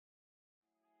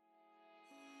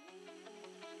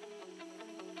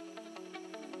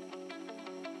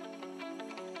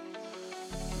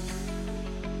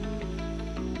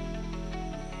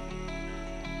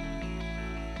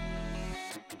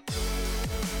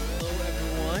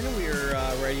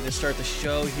ready to start the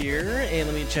show here. And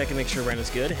let me check and make sure Ren is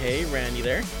good. Hey, Ren, you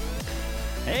there?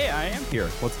 Hey, I am here.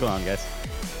 What's going on, guys?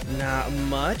 Not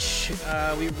much.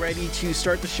 We ready to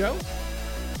start the show?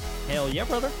 Hell yeah,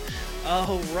 brother.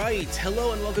 All right.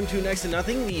 Hello and welcome to Next to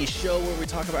Nothing, the show where we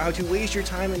talk about how to waste your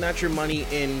time and not your money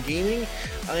in gaming.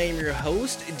 I am your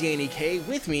host, Danny K.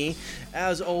 With me,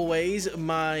 as always,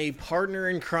 my partner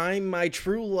in crime, my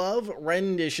true love,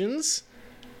 Renditions.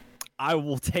 I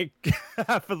will take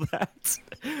half of that.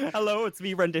 Hello, it's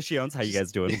me, Renditions. How you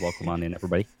guys doing? Welcome on in,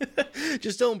 everybody.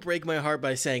 Just don't break my heart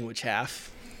by saying which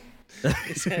half.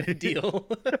 Is that a deal?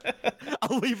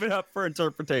 I'll leave it up for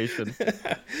interpretation.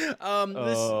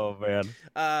 Oh, man.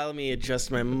 Let me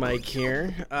adjust my mic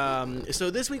here.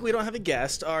 So this week we don't have a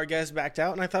guest. Our guest backed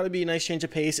out, and I thought it'd be a nice change of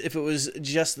pace if it was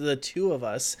just the two of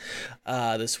us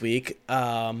this week.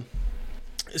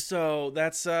 So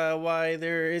that's why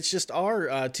it's just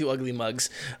our two ugly mugs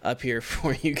up here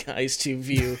for you guys to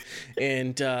view.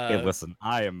 And hey, listen,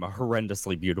 I am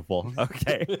horrendously beautiful.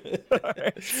 Okay.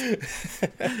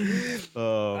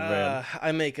 Oh man,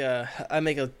 I make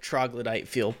a troglodyte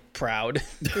feel proud.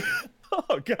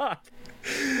 Oh god.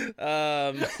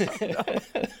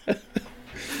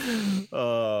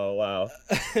 Oh wow.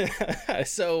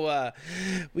 So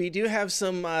we do have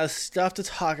some stuff to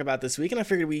talk about this week, and I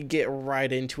figured we'd get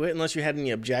right into it unless you had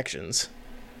any objections.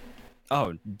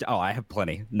 Oh, I have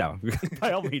plenty. No,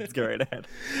 by all means, go right ahead.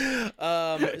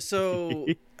 So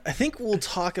I think we'll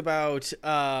talk about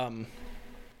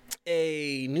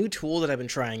a new tool that I've been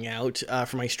trying out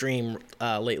for my stream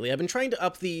lately. I've been trying to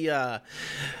up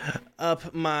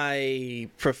my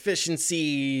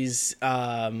proficiencies,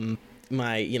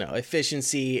 my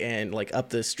efficiency, and like up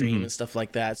the stream and stuff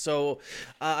like that. So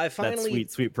I finally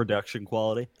that sweet production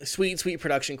quality. Sweet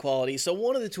production quality. So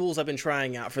one of the tools I've been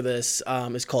trying out for this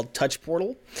is called Touch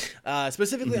Portal.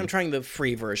 Specifically, I'm trying the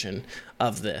free version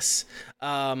of this.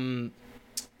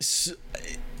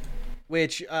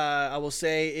 Which I will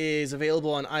say is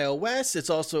available on iOS. It's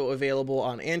also available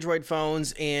on Android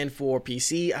phones and for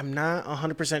PC. I'm not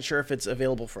 100% sure if it's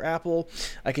available for Apple.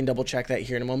 I can double check that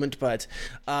here in a moment. But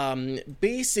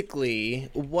basically,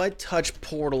 what Touch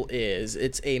Portal is,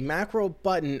 it's a macro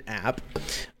button app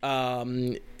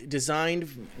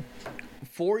designed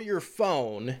for your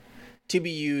phone to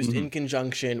be used in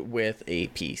conjunction with a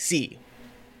PC.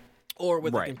 Or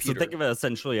with a computer. So think of it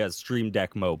essentially as Stream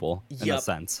Deck Mobile in a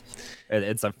sense.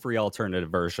 It's a free alternative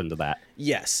version to that.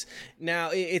 Yes. Now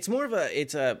it's more of a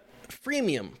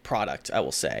freemium product, I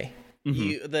will say.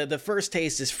 The first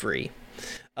taste is free,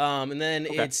 and then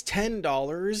it's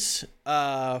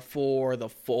 $10 for the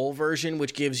full version,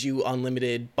 which gives you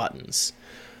unlimited buttons.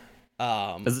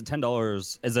 Is it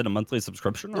 $10? Is it a monthly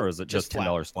subscription, or is it just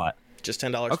 $10 flat? Just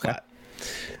 $10 flat.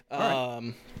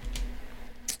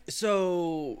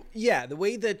 So, yeah, the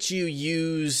way that you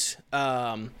use,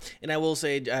 and I will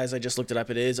say, as I just looked it up,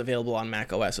 it is available on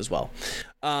Mac OS as well.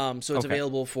 So it's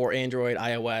available for Android,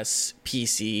 iOS,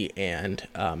 PC, and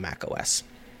Mac OS.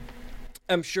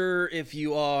 I'm sure if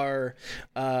you are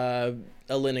a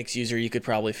Linux user, you could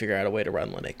probably figure out a way to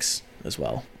run Linux as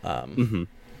well.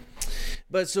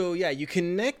 But so, yeah, you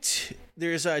connect.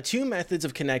 There's two methods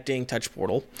of connecting Touch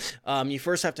Portal. You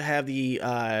first have to have the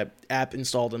app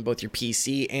installed on both your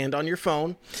PC and on your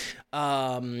phone.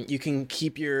 You can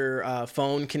keep your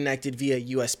phone connected via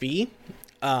USB.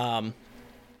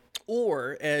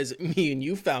 Or, as me and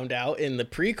you found out in the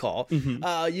pre-call,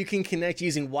 you can connect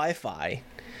using Wi-Fi.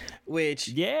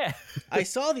 Which, I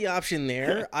saw the option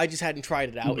there. I just hadn't tried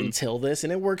it out until this,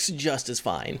 and it works just as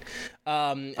fine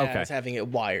as having it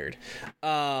wired.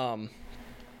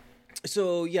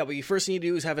 So, yeah, what you first need to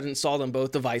do is have it installed on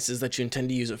both devices that you intend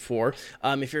to use it for.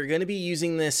 If you're going to be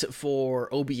using this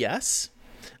for OBS,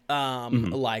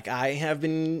 like I have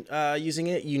been using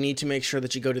it, you need to make sure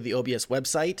that you go to the OBS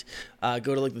website,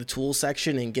 go to like the tools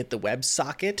section and get the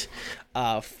WebSocket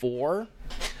for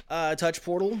Touch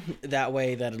Portal. That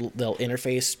way that they'll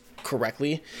interface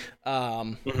correctly.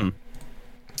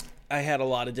 I had a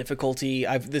lot of difficulty.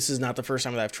 This is not the first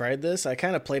time that I've tried this. I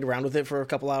kind of played around with it for a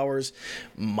couple hours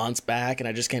months back, and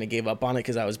I just kind of gave up on it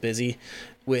because I was busy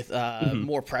with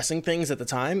more pressing things at the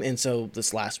time. And so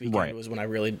this last weekend was when I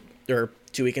really, or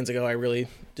 2 weekends ago, I really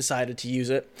decided to use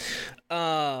it.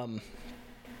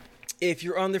 If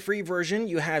you're on the free version,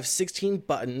 you have 16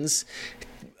 buttons.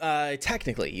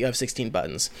 Technically, you have 16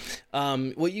 buttons.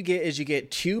 What you get is you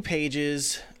get 2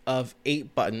 pages of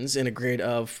 8 buttons in a grid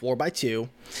of 4x2.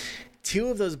 2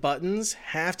 of those buttons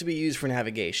have to be used for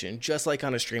navigation, just like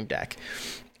on a Stream Deck.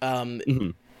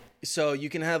 So you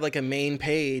can have like a main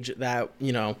page that,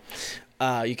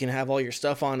 You can have all your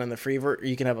stuff on in the free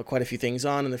you can have quite a few things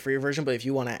on in the free version, but if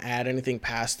you want to add anything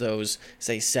past those,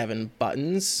 say, 7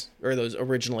 buttons, or those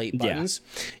original 8 buttons,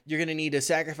 you're going to need to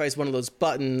sacrifice one of those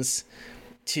buttons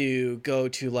to go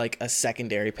to like a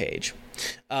secondary page.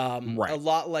 A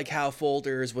lot like how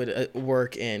folders would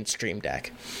work in Stream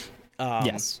Deck.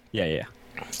 Yes. Yeah.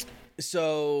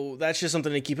 So that's just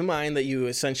something to keep in mind, that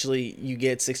you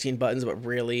get 16 buttons, but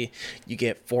really you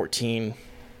get 14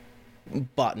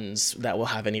 buttons that will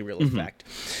have any real effect.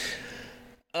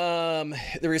 The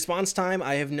response time,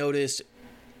 I have noticed,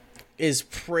 is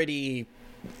pretty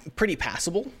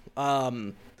passable.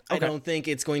 I don't think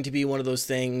it's going to be one of those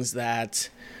things that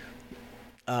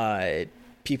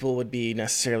people would be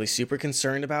necessarily super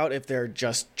concerned about if they're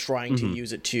just trying to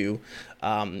use it to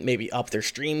maybe up their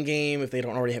stream game if they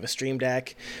don't already have a Stream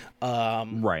Deck.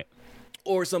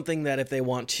 Or something that if they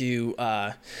want to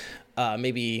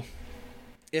maybe...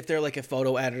 if they're like a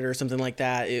photo editor or something like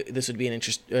that, this would be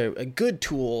a good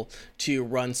tool to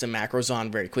run some macros on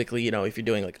very quickly. You know, if you're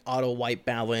doing like auto white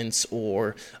balance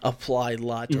or apply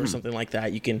LUT or something like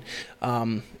that, you can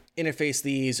interface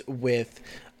these with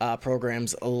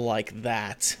programs like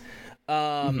that.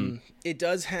 It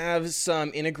does have some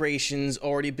integrations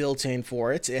already built in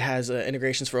for it. It has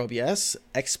integrations for OBS,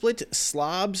 XSplit,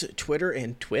 Slobs, Twitter,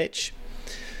 and Twitch.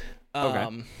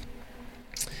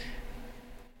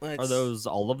 Are those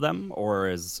all of them, or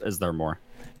is there more?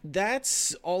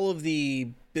 That's all of the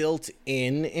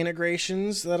built-in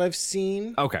integrations that I've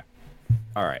seen. Okay.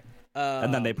 All right.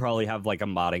 And then they probably have like a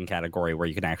modding category where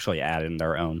you can actually add in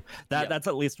their own. That's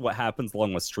at least what happens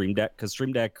along with Stream Deck, because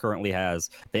Stream Deck currently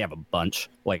they have a bunch.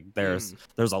 Like there's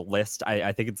a list.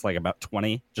 I think it's like about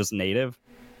 20 just native,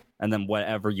 and then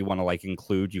whatever you want to like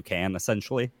include, you can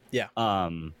essentially. Yeah.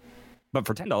 But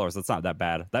for $10, it's not that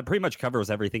bad. That pretty much covers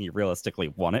everything you realistically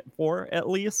want it for, at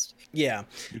least. Yeah.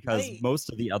 Because most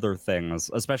of the other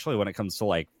things, especially when it comes to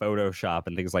like Photoshop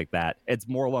and things like that, it's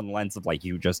more along the lines of like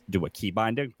you just do a key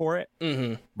binding for it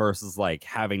versus like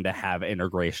having to have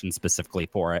integration specifically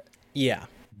for it. Yeah.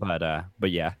 But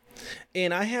yeah.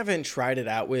 And I haven't tried it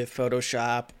out with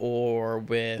Photoshop or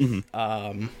with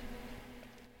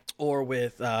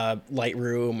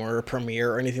Lightroom or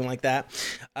Premiere or anything like that.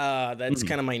 That's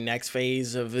kind of my next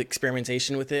phase of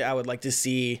experimentation with it. I would like to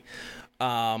see,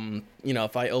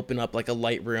 if I open up like a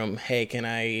Lightroom, hey, can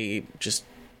I just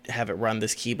have it run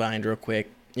this keybind real quick?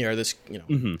 This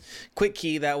quick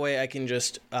key. That way I can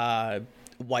just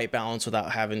white balance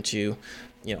without having to,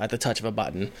 at the touch of a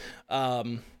button.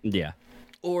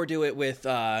 Or do it with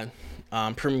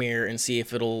Premiere and see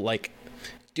if it'll like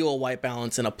do a white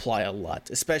balance and apply a LUT,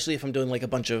 especially if I'm doing like a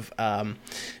bunch of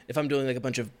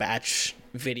batch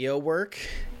video work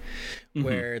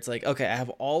where it's like, okay, I have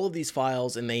all of these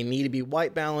files and they need to be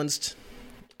white balanced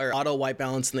or auto white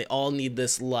balanced, and they all need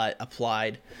this LUT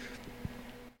applied.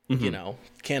 Will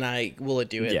it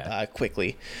do it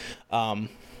quickly?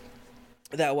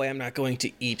 That way I'm not going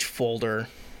to each folder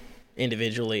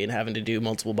individually and having to do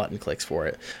multiple button clicks for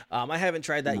it. I haven't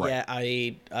tried that yet.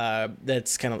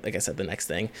 That's kind of, like I said, the next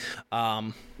thing.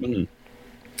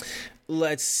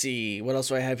 Let's see, what else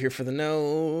do I have here for the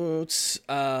notes?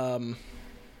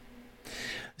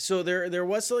 So there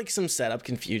was like some setup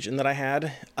confusion that I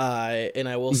had, and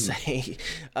I will say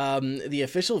the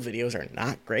official videos are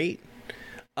not great.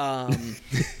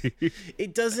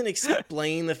 It doesn't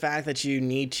explain the fact that you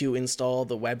need to install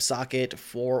the WebSocket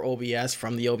for OBS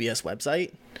from the OBS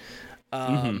website.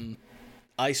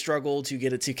 I struggled to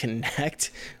get it to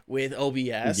connect with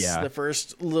OBS the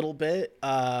first little bit.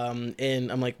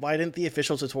 And I'm like, why didn't the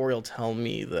official tutorial tell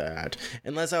me that?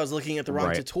 Unless I was looking at the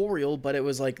wrong tutorial, but it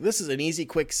was like, this is an easy,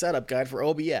 quick setup guide for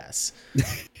OBS.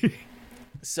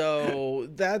 So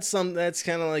that's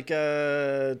kind of like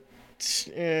a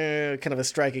kind of a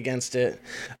strike against it.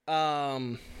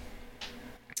 Some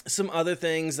other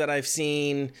things that I've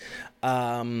seen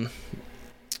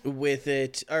with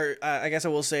it, or I guess I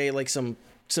will say like some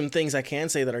things I can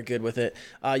say that are good with it.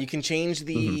 You can change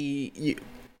the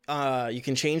you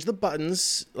can change the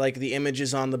buttons, like the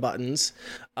images on the buttons.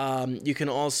 You can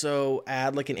also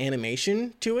add like an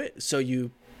animation to it, so you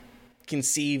can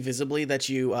see visibly that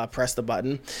you press the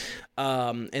button.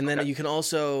 And then you can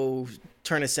also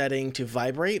turn a setting to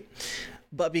vibrate.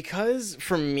 But because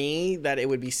for me that it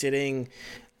would be sitting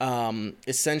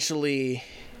essentially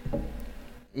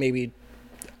maybe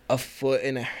a foot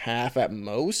and a half at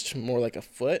most, more like a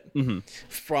foot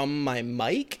from my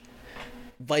mic,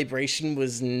 vibration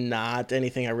was not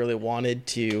anything I really wanted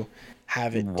to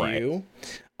have it do.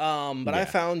 But I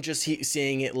found just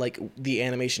seeing it like the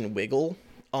animation wiggle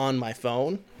on my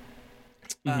phone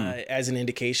as an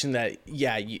indication that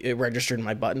it registered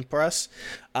my button press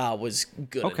was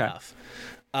good enough.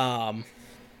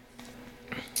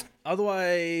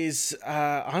 Otherwise,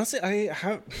 honestly,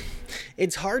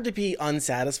 it's hard to be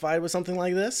unsatisfied with something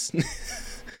like this.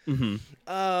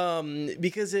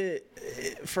 Because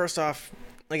first off,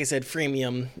 like I said,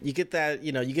 freemium, you get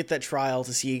that trial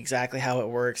to see exactly how it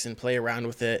works and play around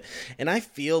with it. And I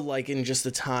feel like in just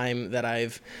the time that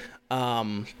I've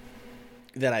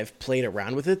played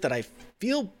around with it, that I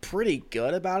feel pretty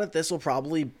good about it. This will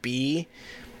probably be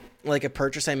like a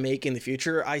purchase I make in the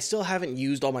future. I still haven't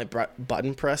used all my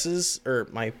button presses or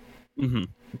my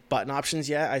button options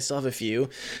yet. I still have a few.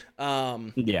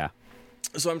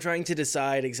 So I'm trying to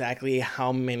decide exactly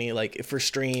how many, like for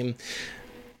stream.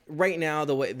 Right now,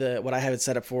 what I have it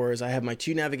set up for is I have my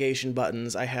 2 navigation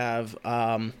buttons. I have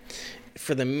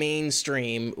for the main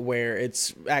stream where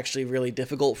it's actually really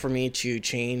difficult for me to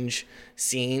change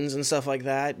scenes and stuff like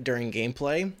that during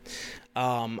gameplay.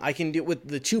 I can do it with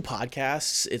the 2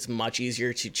 podcasts. It's much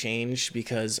easier to change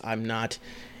because I'm not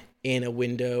in a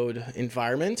windowed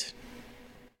environment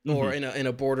or in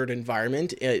a bordered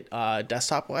environment,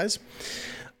 desktop wise.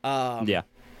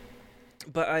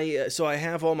 But I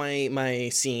have all my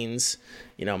scenes,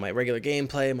 my regular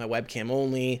gameplay, my webcam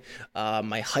only,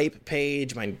 my hype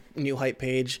page, my new hype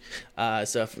page.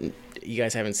 So if you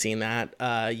guys haven't seen that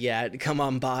yet, come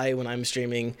on by when I'm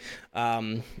streaming,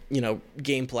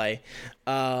 gameplay.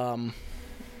 I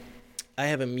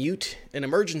have an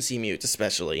emergency mute,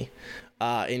 especially,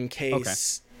 in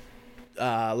case...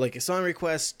 like a song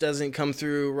request doesn't come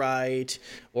through right,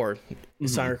 or a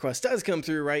song request does come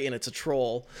through right and it's a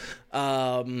troll,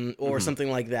 or something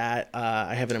like that.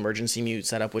 I have an emergency mute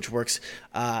set up, which works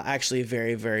actually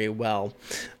very, very well.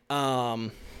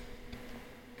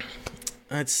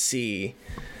 Let's see.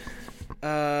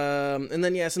 And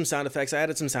then some sound effects. I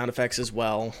added some sound effects as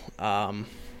well.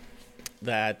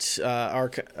 That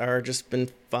are just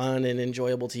been fun and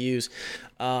enjoyable to use.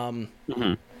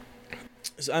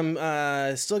 So I'm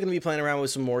still going to be playing around with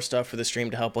some more stuff for the stream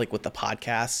to help, like with the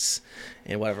podcasts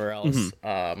and whatever else.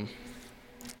 And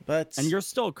you're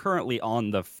still currently on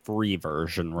the free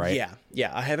version, right?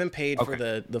 Yeah. I haven't paid for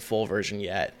the full version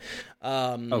yet.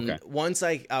 Once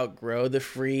I outgrow the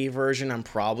free version, I'm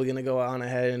probably going to go on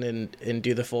ahead and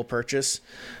do the full purchase.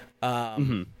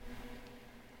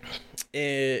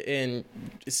 And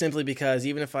simply because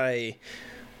even if I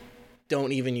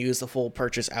don't even use the full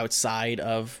purchase outside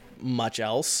of much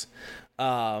else,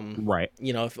 right,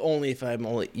 if I'm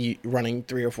only running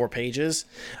 3 or 4 pages,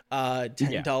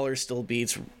 $10 still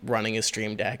beats running a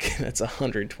Stream Deck. That's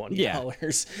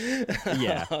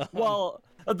 $120. Well,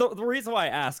 the reason why I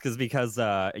ask is because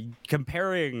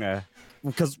comparing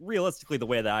because realistically the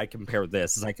way that I compare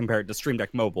this is I compare it to Stream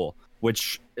Deck Mobile,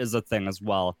 which is a thing as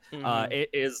well. It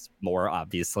is more,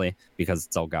 obviously, because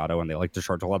it's Elgato and they like to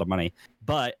charge a lot of money,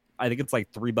 but I think it's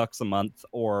like $3 a month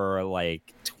or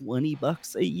like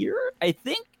 $20 a year. I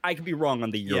think I could be wrong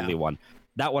on the yearly one.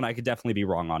 That one I could definitely be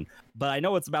wrong on, but I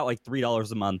know it's about like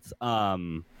 $3 a month.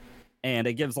 And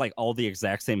it gives like all the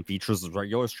exact same features as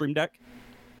regular Stream Deck.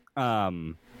 I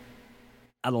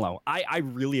don't know. I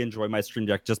really enjoy my Stream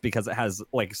Deck just because it has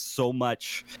like so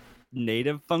much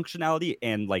native functionality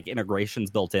and like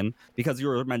integrations built in, because you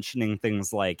were mentioning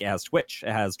things like it has Twitch,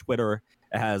 it has Twitter,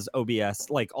 it has OBS,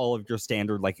 like all of your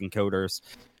standard like encoders,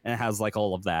 and it has like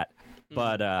all of that.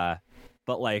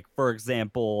 But like, for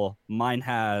example, mine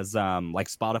has like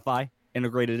Spotify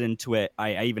integrated into it.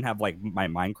 I even have like my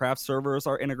Minecraft servers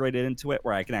are integrated into it,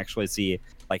 where I can actually see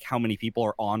like how many people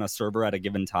are on a server at a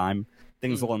given time,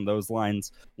 things along those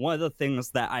lines. One of the things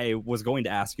that I was going to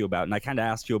ask you about, and I kind of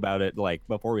asked you about it like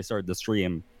before we started the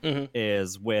stream,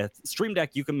 is with Stream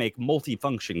Deck you can make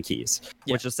multi-function keys,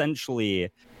 which essentially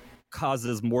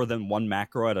causes more than one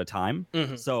macro at a time.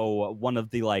 So one of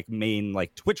the like main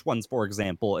like Twitch ones, for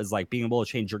example, is like being able to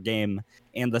change your game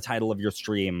and the title of your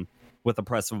stream with the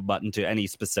press of a button to any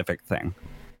specific thing.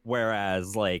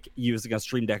 Whereas like using a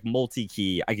Stream Deck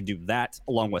multi-key, I can do that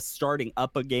along with starting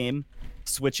up a game,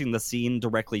 switching the scene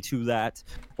directly to that,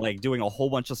 like doing a whole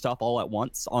bunch of stuff all at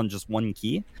once on just one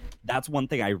key. That's one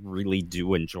thing I really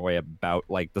do enjoy about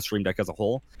like the Stream Deck as a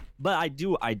whole. But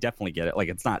I definitely get it. Like,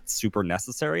 it's not super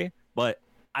necessary, but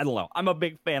I don't know. I'm a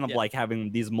big fan of like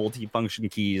having these multi-function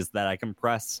keys that I can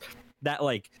press that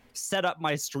like set up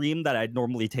my stream that I'd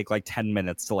normally take like 10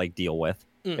 minutes to like deal with.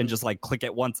 And just like click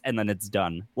it once and then it's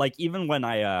done. Like even when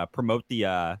I promote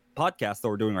the podcast that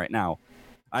we're doing right now,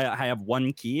 I have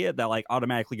one key that like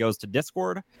automatically goes to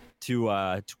Discord,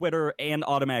 to Twitter, and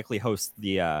automatically hosts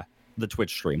the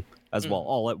Twitch stream as well,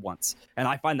 all at once. And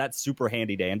I find that super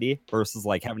handy dandy versus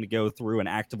like having to go through and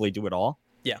actively do it all.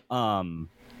 Yeah.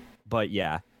 But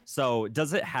yeah. So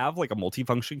does it have like a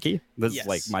multifunction key? This Yes. is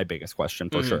like my biggest question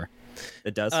for sure.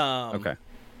 It does? Okay.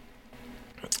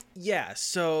 Yeah,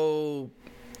 so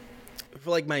for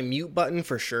like my mute button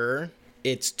for sure,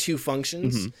 it's 2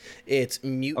 functions. It's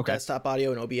mute desktop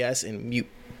audio in OBS and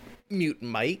mute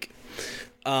mic.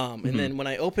 And then when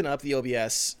I open up the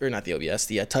OBS, or not the OBS,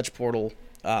 the Touch Portal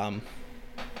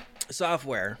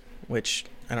software, which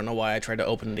I don't know why I tried to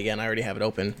open it again. I already have it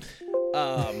open.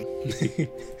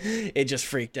 It just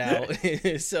freaked out.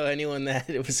 So anyone that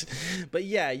it was, but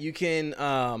yeah, you can,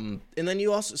 and then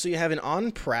you also, so you have an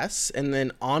on press and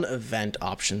then on event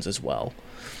options as well.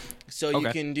 So you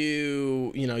can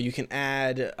do, you can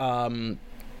add,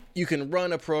 you can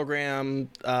run a program,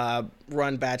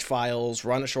 run batch files,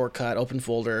 run a shortcut, open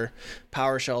folder,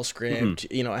 PowerShell script.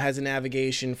 It has a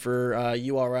navigation for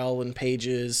URL and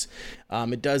pages.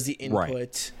 It does the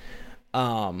input.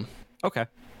 Okay.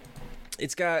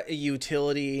 It's got a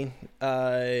utility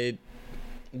that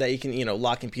you can,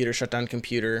 lock computer, shut down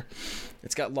computer.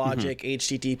 It's got logic,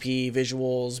 HTTP,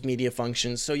 visuals, media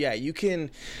functions. So yeah, you can,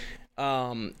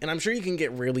 and I'm sure you can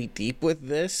get really deep with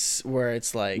this, where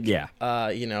it's like,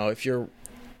 if you're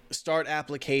start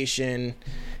application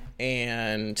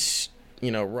and,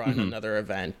 run another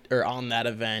event, or on that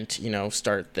event,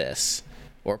 start this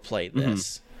or play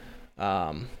this.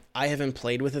 I haven't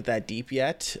played with it that deep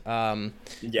yet.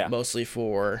 Mostly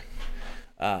for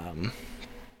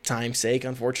time's sake,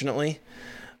 unfortunately.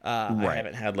 I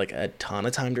haven't had like a ton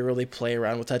of time to really play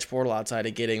around with Touch Portal outside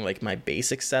of getting like my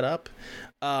basic setup.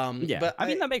 But I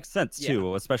mean, that makes sense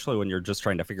too, especially when you're just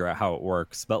trying to figure out how it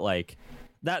works. But like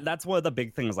that's one of the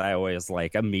big things I always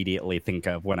like immediately think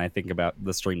of when I think about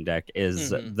the Stream Deck is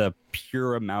the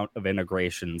pure amount of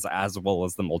integrations as well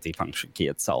as the multifunction key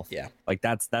itself. Yeah. Like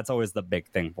that's always the big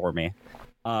thing for me.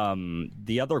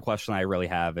 The other question I really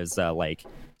have is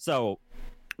so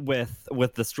with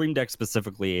the Stream Deck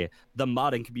specifically, the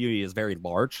modding community is very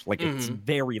large. Like it's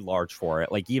very large for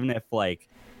it. Like even if like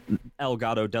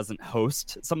Elgato doesn't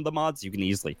host some of the mods, you can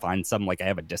easily find some. Like I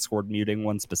have a Discord muting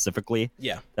one specifically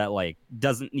that like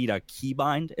doesn't need a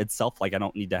keybind itself. Like I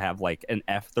don't need to have like an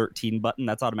F13 button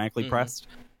that's automatically pressed,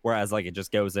 whereas like it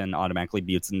just goes in, automatically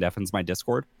mutes and deafens my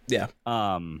Discord. Things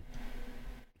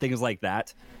like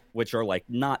that, which are like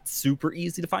not super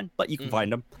easy to find, but you can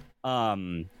find them.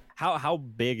 How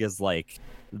big is like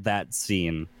that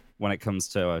scene when it comes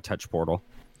to a Touch Portal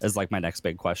is like my next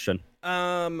big question.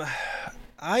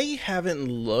 I haven't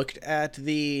looked at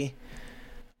the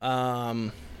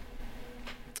modding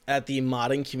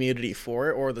community for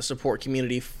it, or the support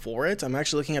community for it. I'm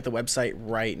actually looking at the website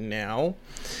right now.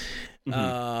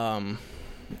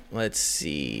 Let's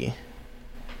see.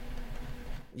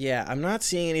 Yeah, I'm not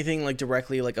seeing anything like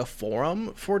directly like a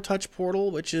forum for Touch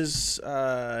Portal, which is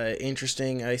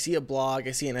interesting. I see a blog,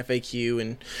 I see an FAQ,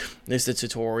 and there's the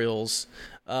tutorials.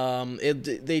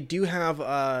 They do have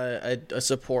a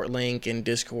support link in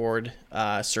Discord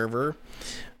server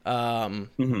right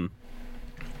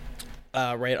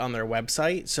on their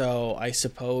website. So I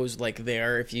suppose like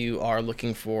there, if you are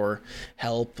looking for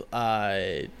help,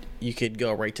 you could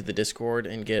go right to the Discord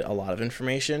and get a lot of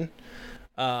information.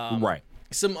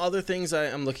 Some other things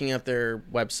I'm looking at their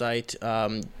website.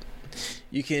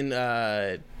 You can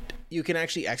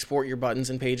actually export your buttons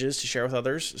and pages to share with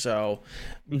others. So,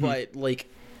 but like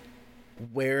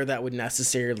where that would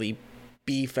necessarily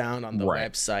be found on the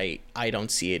website, I don't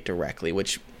see it directly,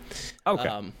 which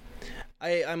I'm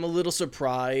a little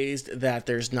surprised that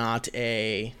there's not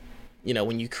a,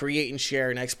 when you create and share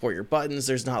and export your buttons,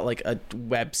 there's not like a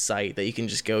website that you can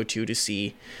just go to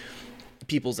see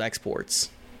people's exports.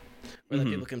 Or that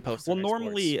people can post. Well,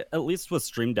 normally, at least with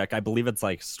Stream Deck, I believe it's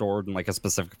like stored in like a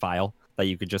specific file that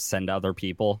you could just send to other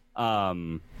people.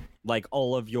 Like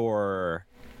all of your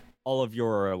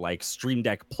like Stream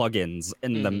Deck plugins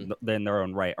in them in their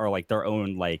own right are like their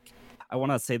own, like I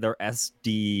want to say their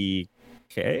SDKs.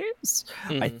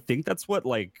 I think that's what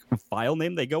like file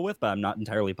name they go with, but I'm not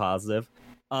entirely positive.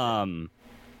 But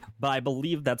I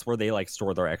believe that's where they like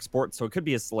store their export. So it could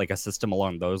be like a system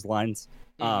along those lines.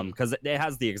 Because it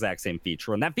has the exact same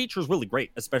feature, and that feature is really great,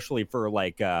 especially for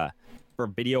like for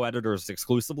video editors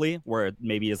exclusively, where it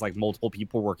maybe is like multiple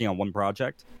people working on one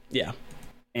project. Yeah,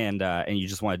 and you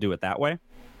just want to do it that way.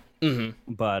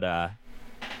 But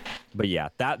yeah,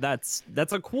 that's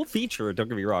a cool feature. Don't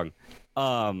get me wrong.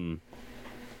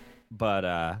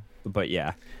 But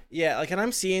yeah. Yeah, like, and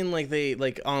I'm seeing like they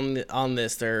like on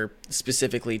this they're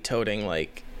specifically toting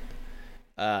like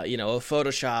a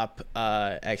Photoshop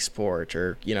export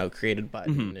or created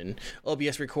button and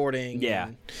OBS recording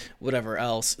and whatever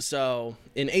else. So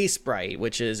in Aseprite,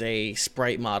 which is a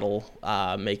sprite model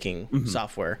making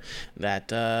software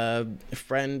that a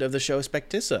friend of the show,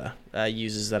 Spectissa,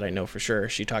 uses, that I know for sure.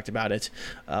 She talked about it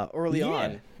early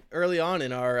on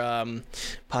in our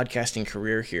podcasting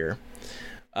career here.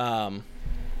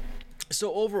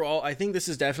 So overall, I think this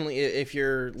is definitely, if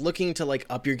you're looking to like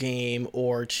up your game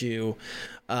or to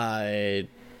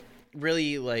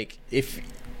really like, if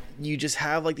you just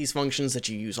have like these functions that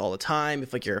you use all the time,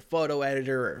 if like you're a photo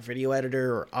editor or a video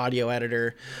editor or audio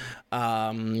editor,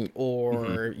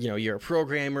 or you're a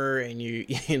programmer and you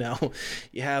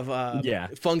have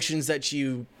functions that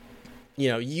you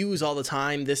use all the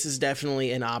time, this is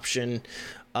definitely an option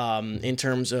in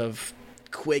terms of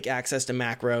quick access to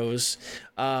macros.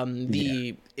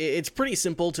 It's pretty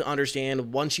simple to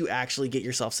understand once you actually get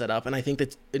yourself set up, and I think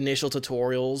that initial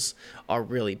tutorials are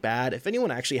really bad. If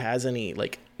anyone actually has any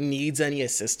needs any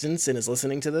assistance and is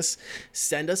listening to this,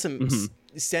 send us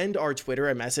send our Twitter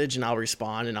a message and I'll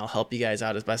respond and I'll help you guys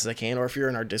out as best as I can. Or if you're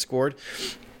in our Discord,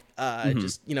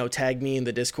 just tag me in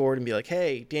the Discord and be like,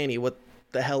 hey Danny, what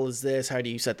the hell is this? How do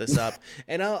you set this up?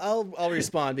 And I'll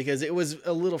respond, because it was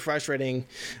a little frustrating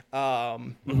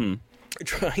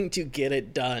trying to get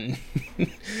it done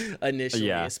initially,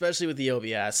 especially with the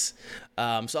OBS.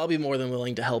 So I'll be more than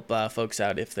willing to help folks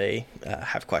out if they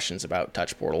have questions about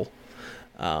Touch Portal,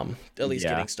 at least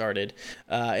getting started.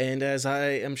 And as I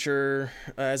am sure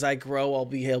as I grow, I'll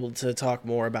be able to talk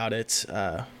more about it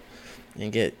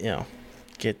and get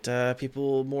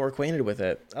people more acquainted with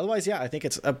it. Otherwise, I think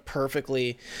it's a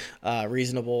perfectly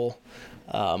reasonable,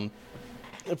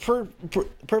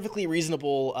 perfectly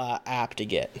reasonable app to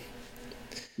get.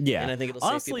 Yeah, and I think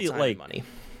it'll save people time and money.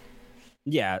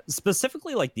 Yeah,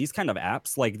 specifically like these kind of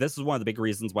apps, like this is one of the big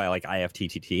reasons why I like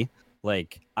IFTTT.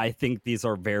 Like, I think these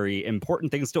are very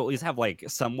important things to at least have like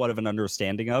somewhat of an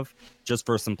understanding of, just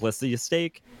for simplicity's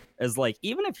sake. Is like,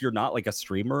 even if you're not like a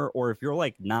streamer, or if you're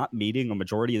like not meeting a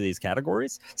majority of these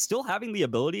categories, still having the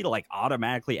ability to like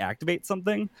automatically activate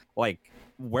something like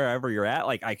wherever you're at.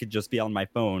 Like, I could just be on my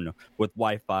phone with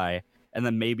Wi-Fi, and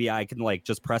then maybe I can like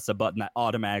just press a button that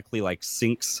automatically like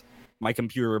syncs my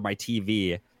computer, my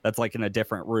TV that's like in a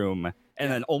different room,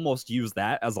 and then almost use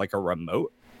that as like a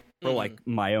remote for like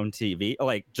my own TV,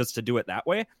 like just to do it that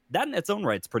way. That in its own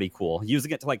right's pretty cool.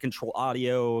 Using it to like control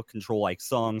audio, control like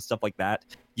songs, stuff like that.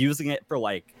 Using it for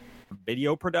like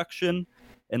video production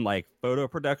and like photo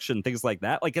production, things like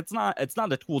that. Like, it's not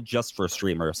a tool just for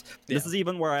streamers. This is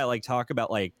even where I like talk about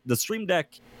like the Stream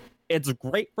Deck. It's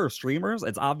great for streamers.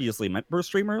 It's obviously meant for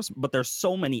streamers, but there's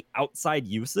so many outside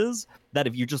uses that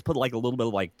if you just put like a little bit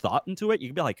of like thought into it, you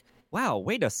can be like, wow,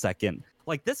 wait a second.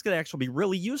 Like, this could actually be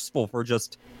really useful for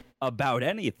just about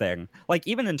anything. Like,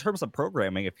 even in terms of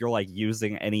programming, if you're like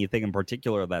using anything in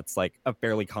particular that's like a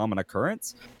fairly common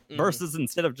occurrence, versus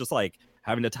instead of just like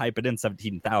having to type it in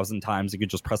 17,000 times, you could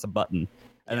just press a button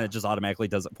and it just automatically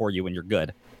does it for you and you're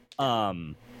good. But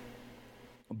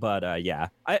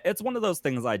it's one of those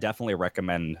things I definitely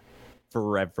recommend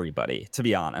for everybody, to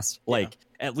be honest. Like,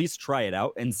 at least try it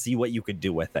out and see what you could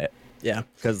do with it. Yeah.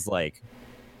 Because, like,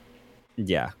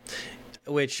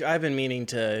 which I've been meaning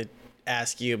to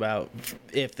ask you about,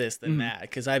 if this then that,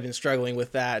 because I've been struggling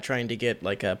with that, trying to get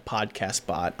like a podcast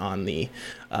bot on the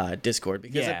Discord,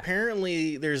 because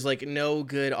apparently there's like no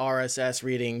good RSS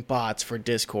reading bots for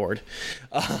Discord.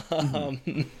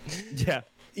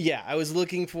 Yeah, I was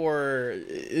looking for,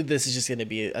 this is just going to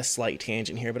be a slight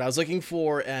tangent here, but I was looking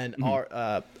for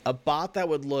a bot that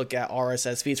would look at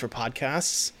RSS feeds for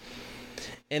podcasts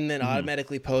and then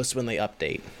automatically post when they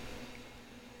update.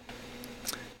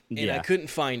 And I couldn't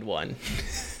find one.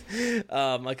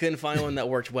 I couldn't find one that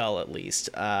worked well, at least.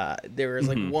 There was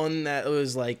like one that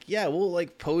was like, we'll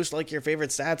like post like your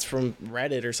favorite stats from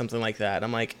Reddit or something like that.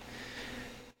 I'm like,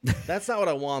 that's not what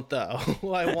I want, though.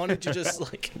 I wanted to just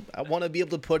like, I want to be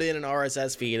able to put in an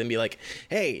RSS feed and be like,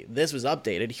 hey, this was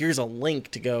updated. Here's a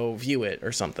link to go view it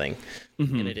or something.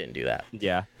 And it didn't do that.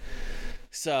 Yeah.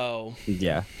 So,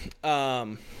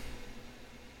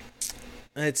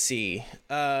 let's see.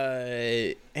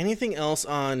 Anything else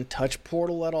on Touch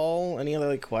Portal at all? Any other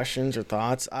like questions or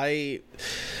thoughts? I'm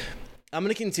going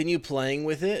to continue playing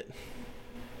with it.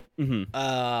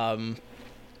 And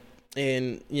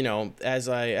as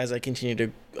I continue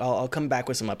to, I'll come back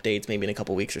with some updates maybe in a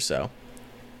couple weeks or so.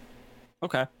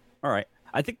 Okay. All right.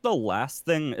 I think the last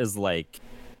thing is like,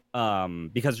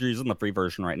 because you're using the free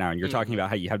version right now and you're talking about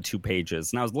how you have 2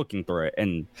 pages, and I was looking through it,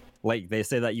 and like they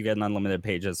say that you get an unlimited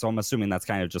pages, so I'm assuming that's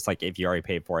kind of just like if you already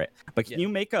paid for it. But can you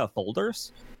make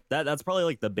folders? That's probably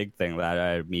like the big thing that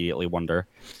I immediately wonder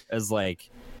is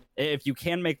like, if you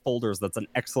can make folders, that's an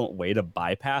excellent way to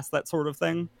bypass that sort of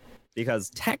thing, because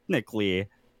technically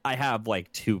I have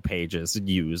like 2 pages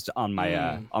used on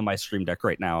my Stream Deck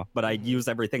right now, but I use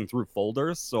everything through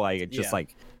folders, so I just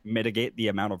like mitigate the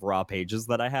amount of raw pages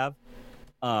that I have.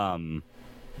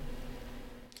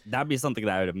 That'd be something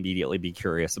that I would immediately be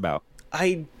curious about.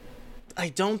 I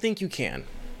don't think you can.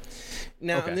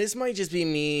 Now, and this might just be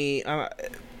me.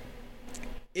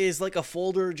 Is like a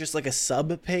folder just like a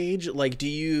sub page? Like, do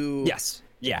you? Yes.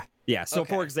 Yeah. So,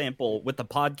 for example, with the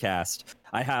podcast,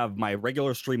 I have my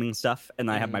regular streaming stuff,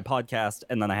 and I have my podcast,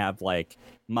 and then I have like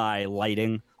my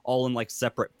lighting, all in like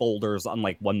separate folders on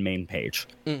like one main page.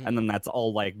 And then that's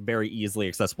all like very easily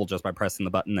accessible just by pressing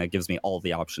the button that gives me all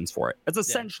the options for it. It's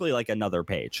essentially like another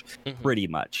page, pretty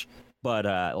much. But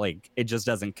like it just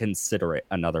doesn't consider it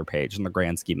another page in the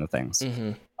grand scheme of things.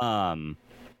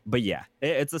 But yeah,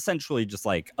 it's essentially just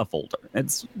like a folder.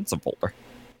 It's a folder.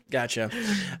 Gotcha.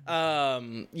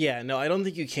 Yeah, no, I don't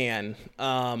think you can.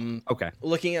 Okay.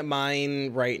 Looking at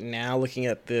mine right now, looking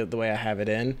at the way I have it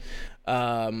in,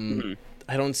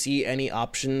 I don't see any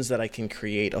options that I can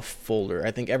create a folder.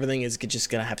 I think everything is just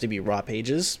gonna have to be raw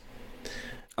pages.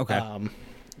 Okay.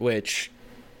 Which,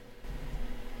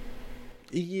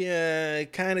 yeah,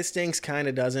 kind of stinks, kind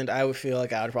of doesn't. I would feel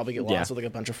like I would probably get lost with like a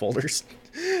bunch of folders,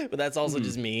 but that's also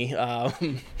just me.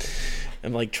 I'm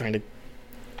like trying to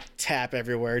tap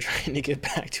everywhere, trying to get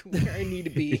back to where I need to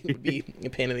be. It would be a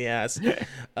pain in the ass.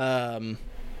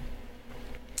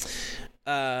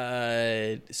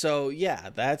 So yeah,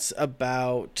 that's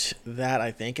about that,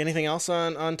 I think. Anything else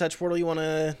on Touch Portal you want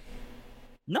to?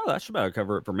 No, that should about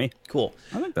cover it for me. Cool.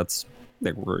 I think that's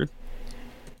word.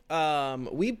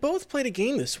 We both played a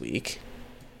game this week.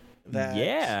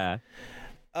 And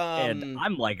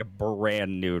I'm like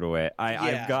brand new to it.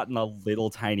 I've gotten a little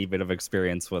tiny bit of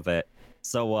experience with it.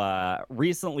 So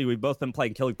recently we've both been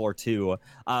playing Killing Floor 2.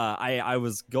 I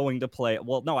was going to play.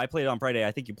 Well, no, I played it on Friday.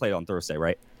 I think you played it on Thursday,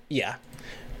 right? Yeah.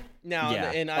 Now,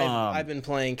 and I've been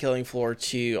playing Killing Floor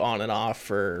 2 on and off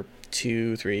for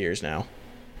 2-3 years now.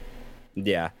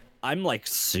 Yeah. I'm like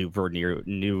super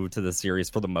new to the series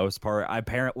for the most part.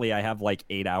 Apparently, I have like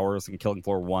 8 hours in Killing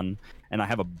Floor 1, and I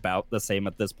have about the same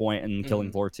at this point in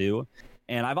Killing Floor 2.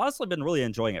 And I've honestly been really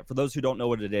enjoying it. For those who don't know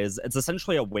what it is, it's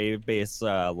essentially a wave-based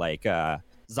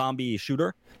zombie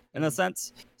shooter in a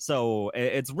sense. So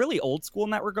it's really old school in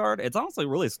that regard. It's honestly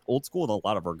really old school in a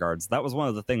lot of regards. That was one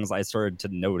of the things I started to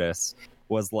notice,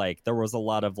 was like there was a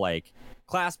lot of like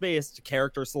class-based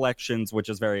character selections, which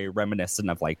is very reminiscent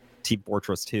of like Team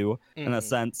Fortress 2 in a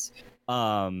sense.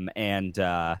 And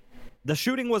the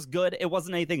shooting was good. It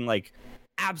wasn't anything like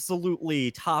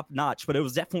absolutely top notch, but it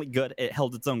was definitely good. It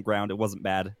held its own ground. It wasn't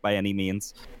bad by any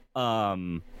means.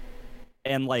 And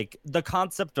like the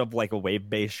concept of like a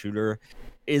wave-based shooter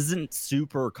isn't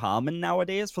super common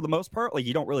nowadays for the most part. Like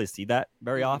you don't really see that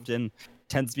very often.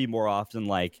 Tends to be more often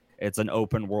like it's an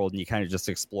open world and you kind of just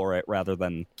explore it, rather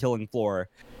than Killing Floor.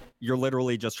 You're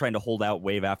literally just trying to hold out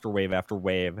wave after wave after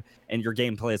wave, and your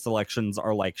gameplay selections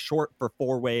are like short for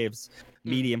 4 waves,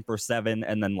 medium for 7,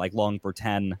 and then like long for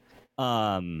 10.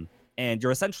 And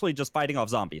you're essentially just fighting off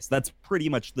zombies. That's pretty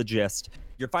much the gist.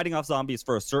 You're fighting off zombies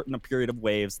for a certain period of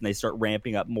waves, and they start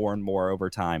ramping up more and more over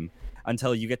time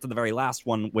until you get to the very last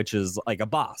one, which is like a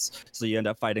boss. So you end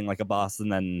up fighting like a boss,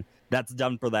 and then that's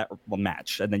done for that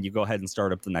match, and then you go ahead and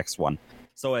start up the next one.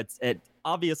 So it's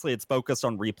obviously it's focused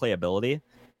on replayability.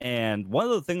 And one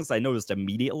of the things I noticed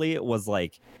immediately was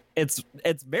like it's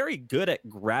very good at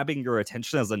grabbing your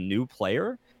attention as a new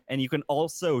player. And you can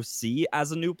also see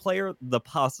as a new player the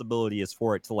possibility is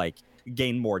for it to like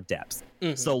gain more depth.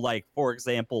 So like, for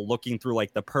example, looking through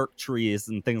like the perk trees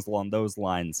and things along those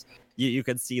lines, you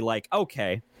can see like,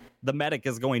 okay, the medic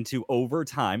is going to, over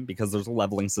time, because there's a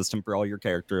leveling system for all your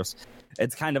characters,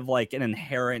 it's kind of like an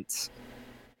inherent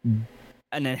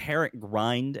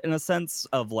grind in a sense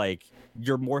of like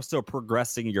you're more so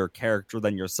progressing your character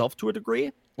than yourself to a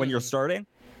degree when you're starting.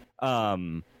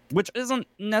 Which isn't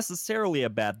necessarily a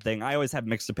bad thing. I always have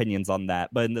mixed opinions on that,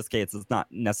 but in this case, it's not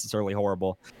necessarily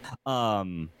horrible.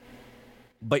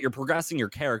 But you're progressing your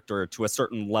character to a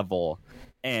certain level,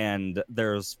 and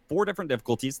there's 4 different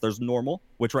difficulties. There's normal,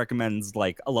 which recommends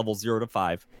like a level 0 to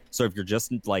 5. So if you're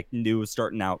just like new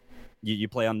starting out, you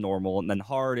play on normal, and then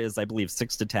hard is, I believe,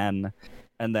 6 to 10.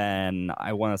 And then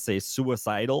I want to say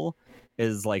suicidal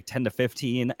is like 10 to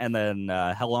 15, and then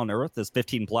Hell on Earth is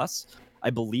 15 plus. I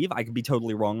believe. I could be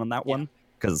totally wrong on that one.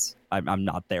 because I'm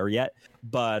not there yet.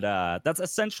 But that's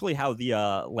essentially how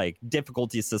the like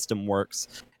difficulty system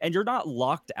works. And you're not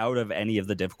locked out of any of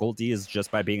the difficulties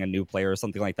just by being a new player or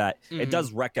something like that. It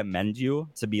does recommend you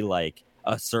to be like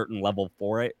a certain level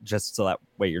for it, just so that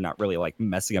way you're not really like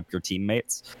messing up your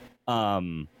teammates.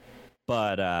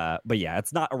 But yeah,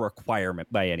 it's not a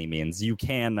requirement by any means. You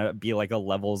can be like a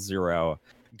level 0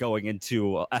 going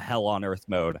into a hell on earth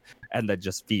mode and then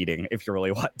just feeding if you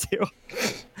really want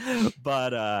to.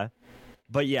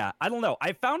 But yeah, I don't know.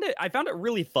 I found it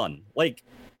really fun. Like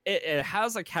it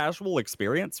has a casual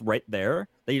experience right there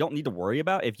that you don't need to worry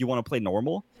about if you want to play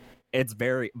normal. It's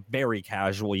very, very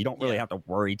casual. You don't really have to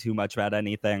worry too much about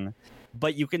anything.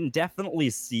 But you can definitely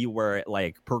see where it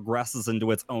like progresses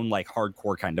into its own like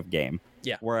hardcore kind of game.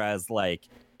 Yeah. Whereas like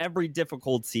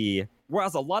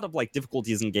whereas a lot of like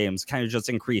difficulties in games kind of just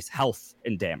increase health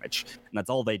and damage, and that's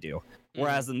all they do.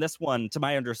 Whereas in this one, to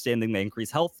my understanding, they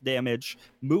increase health, damage,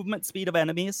 movement speed of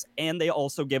enemies, and they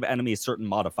also give enemies certain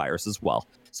modifiers as well.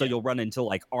 So you'll run into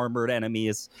like armored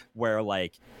enemies where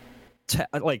like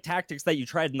tactics that you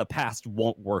tried in the past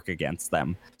won't work against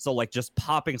them. So like just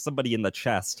popping somebody in the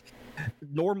chest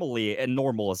normally, and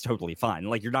normal is totally fine.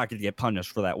 Like you're not going to get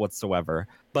punished for that whatsoever.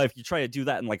 But if you try to do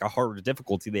that in like a harder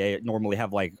difficulty, they normally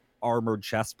have like armored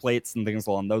chest plates and things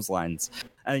along those lines.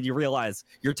 And then you realize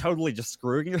you're totally just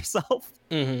screwing yourself,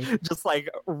 just like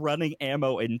running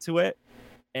ammo into it.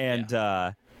 And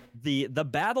the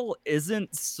battle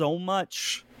isn't so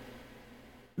much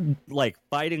like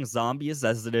fighting zombies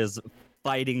as it is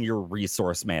fighting your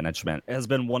resource management. It has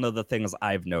been one of the things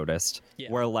I've noticed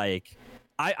where like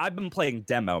I've been playing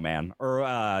Demo Man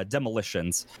or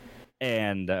Demolitions,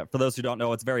 and for those who don't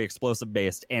know, it's very explosive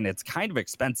based and it's kind of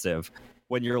expensive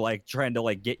when you're like trying to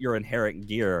like get your inherent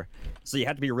gear. So you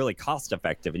have to be really cost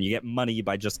effective, and you get money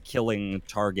by just killing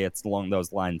targets along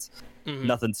those lines.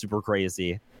 Nothing super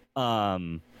crazy.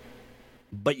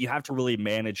 But you have to really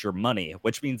manage your money,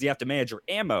 which means you have to manage your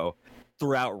ammo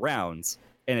throughout rounds.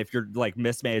 And if you're like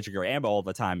mismanaging your ammo all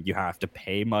the time, you have to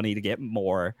pay money to get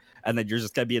more, and then you're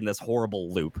just gonna be in this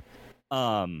horrible loop.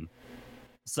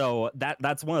 So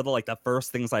that's one of the like the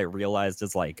first things I realized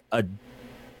is like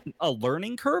a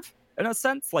learning curve in a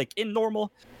sense. Like in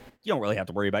normal, you don't really have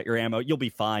to worry about your ammo. You'll be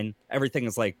fine. Everything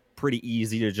is like pretty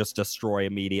easy to just destroy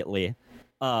immediately.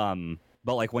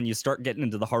 But like when you start getting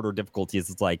into the harder difficulties,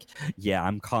 it's like, yeah,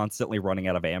 I'm constantly running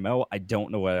out of ammo. I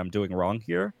don't know what I'm doing wrong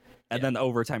here. And then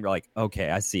over time, you're like, okay,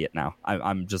 I see it now.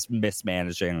 I'm just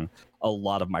mismanaging a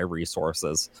lot of my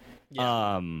resources.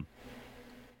 But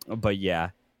yeah,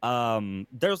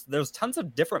 there's tons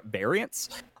of different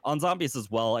variants on zombies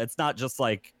as well. It's not just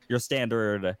like your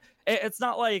standard. It's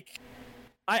not like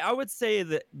I would say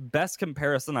the best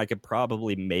comparison I could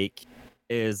probably make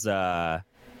is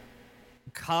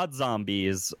COD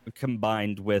zombies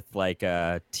combined with like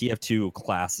TF2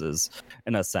 classes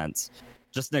in a sense.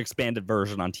 Just an expanded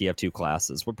version on TF2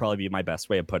 classes would probably be my best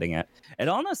way of putting it. And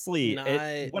honestly,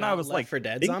 when I was like for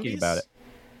Dead thinking zombies? about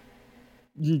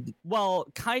it, well,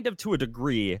 kind of to a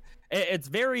degree. It's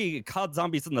very COD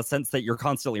zombies in the sense that you're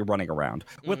constantly running around.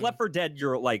 With Left 4 Dead,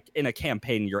 you're like in a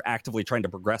campaign, you're actively trying to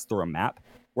progress through a map.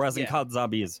 Whereas in COD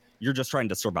zombies, you're just trying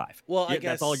to survive. Well, I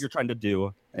guess that's all you're trying to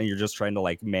do, and you're just trying to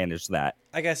like manage that.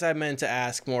 I guess I meant to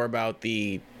ask more about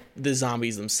the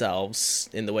zombies themselves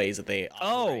in the ways that they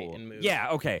operate and move. Yeah,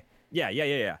 okay.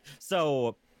 Yeah.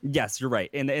 So, yes, you're right.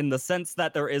 In the sense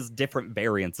that there is different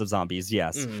variants of zombies,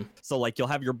 yes. So, like, you'll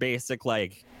have your basic,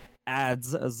 like,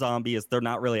 ads zombies. They're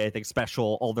not really anything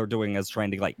special. All they're doing is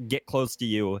trying to, like, get close to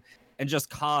you and just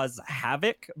cause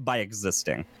havoc by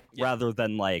existing rather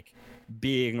than, like,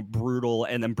 being brutal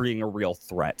and then being a real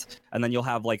threat. And then you'll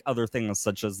have like other things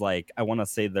such as like I want to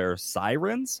say they're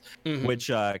sirens,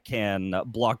 which can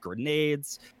block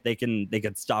grenades. They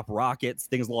can stop rockets,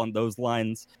 things along those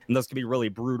lines. And those can be really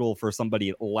brutal for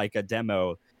somebody like a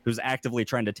demo who's actively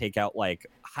trying to take out like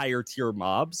higher tier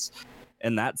mobs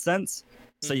in that sense.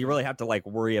 So you really have to like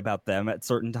worry about them at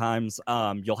certain times.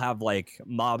 You'll have like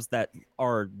mobs that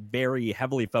are very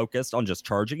heavily focused on just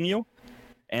charging you.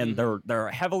 And they're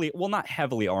heavily, well, not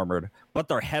heavily armored, but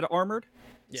they're head armored.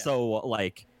 So,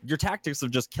 like, your tactics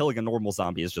of just killing a normal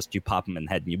zombie is just you pop them in the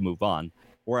head and you move on.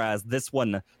 Whereas this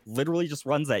one literally just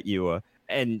runs at you,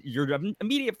 and your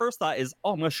immediate first thought is,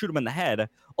 oh, I'm going to shoot him in the head,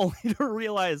 only to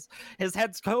realize his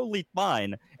head's totally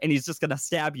fine, and he's just going to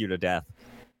stab you to death.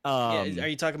 Are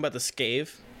you talking about the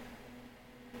Scave?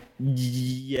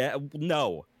 Yeah,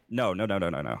 no.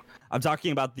 I'm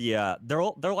talking about the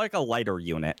they're like a lighter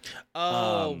unit.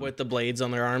 With the blades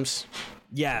on their arms.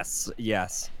 Yes.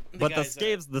 But the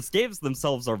scaves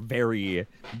themselves are very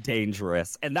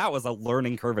dangerous, and that was a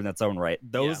learning curve in its own right.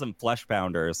 Those and Flesh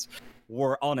Pounders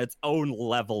were on its own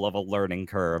level of a learning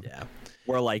curve. Yeah.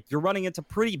 Where like you're running into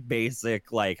pretty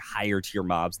basic, like higher tier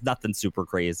mobs, nothing super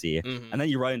crazy. And then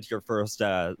you run into your first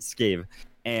scave,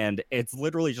 and it's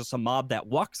literally just a mob that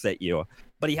walks at you.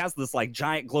 But he has this like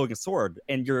giant glowing sword,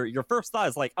 and your first thought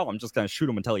is like, oh, I'm just gonna shoot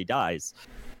him until he dies.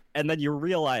 And then you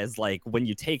realize like when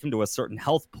you take him to a certain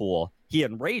health pool, he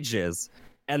enrages,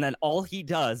 and then all he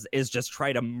does is just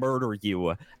try to murder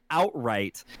you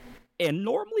outright. And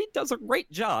normally does a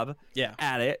great job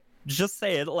at it. Just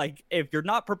saying, like, if you're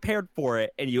not prepared for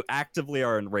it and you actively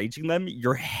are enraging them,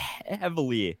 you're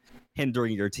heavily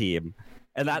hindering your team.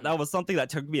 And that was something that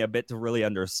took me a bit to really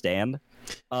understand.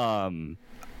 And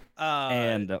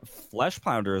Flesh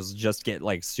Pounders just get,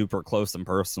 like, super close and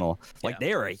personal. Like,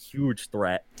 they are a huge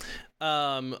threat.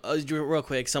 Real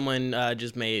quick, someone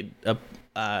just made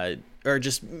a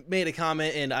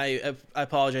comment, and I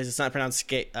apologize. It's not pronounced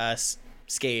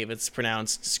Scave, it's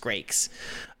pronounced Skrakes.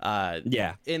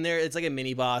 In there, it's like a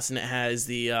mini boss, and it has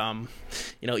the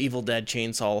Evil Dead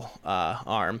chainsaw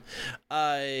arm.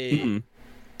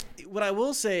 What I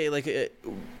will say, like,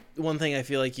 one thing I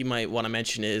feel like you might want to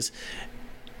mention is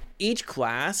each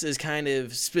class is kind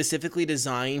of specifically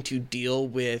designed to deal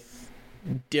with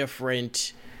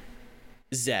different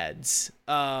Zeds.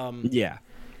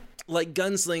 Like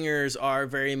gunslingers are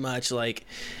very much like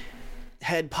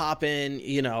head popping,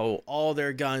 all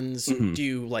their guns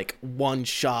do like one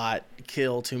shot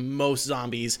kill to most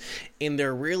zombies, and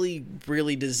they're really,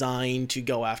 really designed to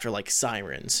go after like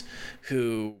sirens,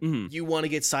 who you want to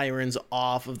get sirens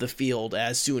off of the field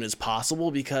as soon as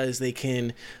possible because they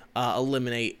can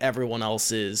eliminate everyone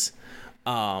else's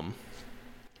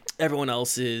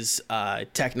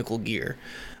technical gear.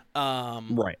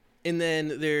 Right. And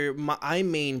then I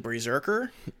main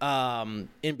Berserker. And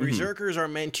Berserkers are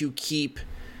meant to keep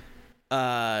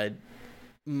most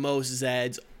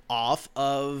Zeds off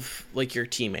of like your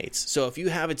teammates. So if you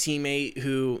have a teammate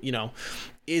who,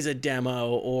 is a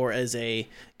demo or as a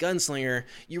gunslinger,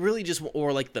 you really just,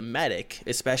 or like the medic,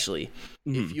 especially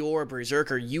if you're a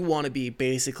Berserker, you want to be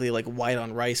basically like white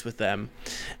on rice with them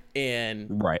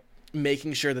and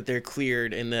making sure that they're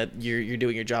cleared and that you're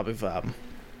doing your job of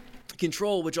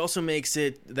control, which also makes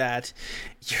it that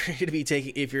you're going to be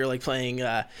taking, if you're going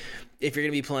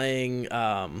to be playing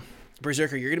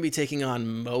Berserker, you're going to be taking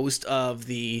on most of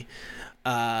the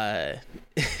large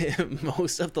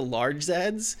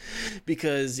Zeds,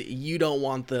 because you don't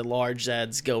want the large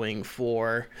Zeds going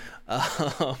for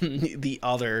the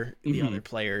other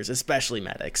players, especially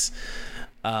medics.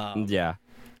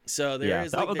 So there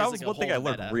is that was one thing I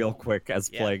learned real quick as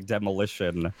playing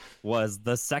Demolition, was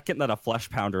the second that a Flesh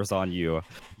Pounder's on you,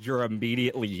 you're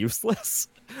immediately useless.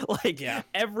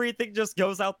 Everything just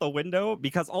goes out the window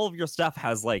because all of your stuff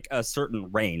has like a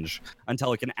certain range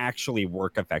until it can actually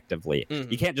work effectively.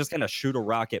 You can't just kind of shoot a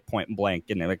rocket point blank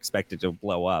and expect it to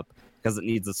blow up because it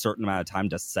needs a certain amount of time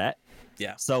to set.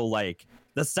 So like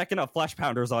the second a Flesh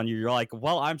Pounder's on you, you're like,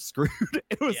 well, I'm screwed.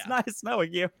 It was nice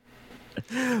knowing you.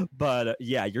 But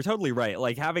you're totally right.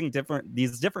 Like having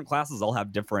these different classes all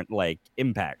have different like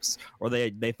impacts, or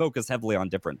they focus heavily on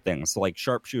different things. So like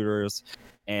sharpshooters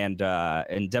and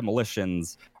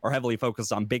demolitions are heavily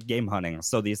focused on big game hunting.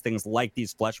 So these things like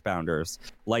these Flesh Pounders,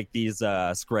 like these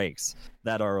Skrakes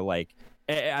that are like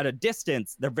at a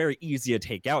distance, they're very easy to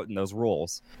take out in those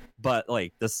roles. But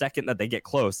like the second that they get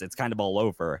close, it's kind of all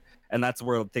over. And that's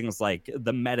where things like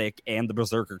the medic and the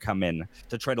Berserker come in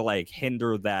to try to like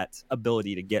hinder that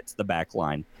ability to get to the back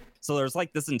line. So there's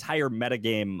like this entire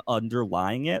metagame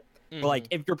underlying it. But like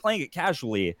if you're playing it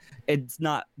casually, it's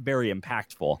not very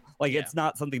impactful. Like it's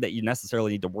not something that you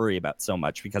necessarily need to worry about so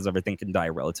much because everything can die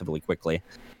relatively quickly.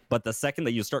 But the second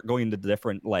that you start going into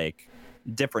different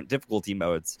difficulty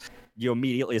modes, you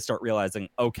immediately start realizing,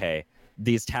 okay,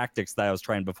 these tactics that I was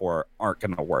trying before aren't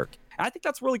going to work. And I think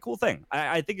that's a really cool thing.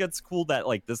 I think it's cool that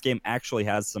like this game actually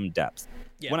has some depth.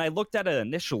 When I looked at it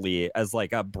initially as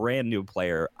like a brand new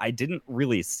player, I didn't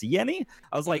really see any.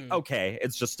 I was like, okay,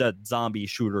 it's just a zombie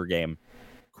shooter game.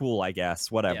 Cool, I guess,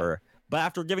 whatever. But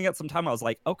after giving it some time, I was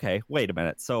like, okay, wait a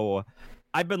minute. So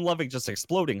I've been loving just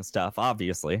exploding stuff,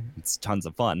 obviously. It's tons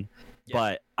of fun.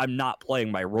 But I'm not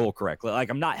playing my role correctly. Like,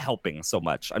 I'm not helping so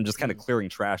much. I'm just kind of clearing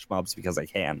trash mobs because I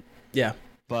can.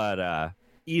 But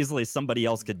easily somebody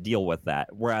else could deal with that.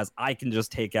 Whereas I can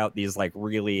just take out these, like,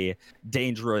 really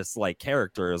dangerous, like,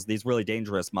 characters, these really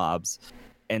dangerous mobs,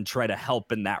 and try to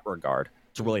help in that regard,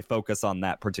 to really focus on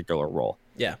that particular role.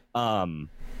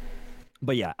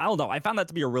 But yeah, I don't know. I found that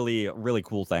to be a really, really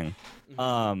cool thing.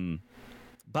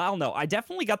 But I don't know. I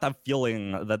definitely got the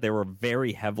feeling that they were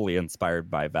very heavily inspired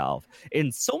by Valve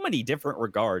in so many different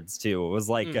regards too. It was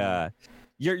like,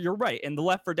 you're right. In the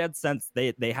Left 4 Dead sense,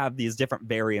 they have these different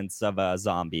variants of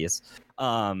zombies.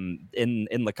 In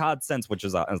the COD sense, which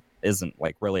isn't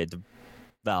like related to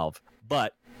Valve,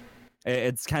 but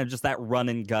it's kind of just that run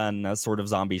and gun sort of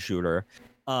zombie shooter.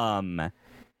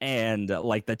 And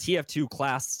like the TF2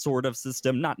 class sort of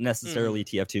system, not necessarily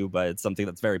TF2, but it's something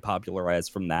that's very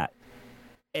popularized from that.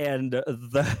 And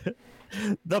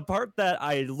the part that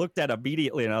I looked at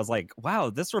immediately and I was like, wow,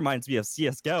 this reminds me of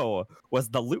CSGO was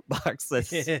the loot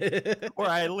boxes. Where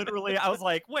I was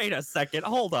like, wait a second,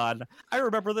 hold on. I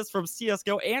remember this from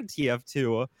CSGO and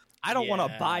TF2. I don't want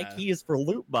to buy keys for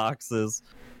loot boxes.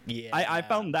 Yeah. I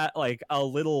found that like a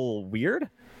little weird.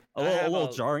 A little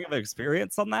jarring of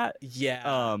experience on that. Yeah,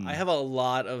 I have a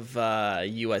lot of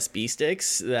USB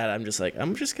sticks that I'm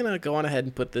just gonna go on ahead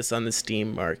and put this on the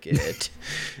Steam market.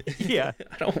 Yeah,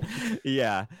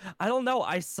 I don't know.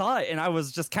 I saw it and I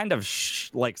was just kind of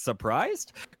like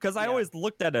surprised because I always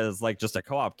looked at it as like just a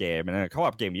co-op game, and in a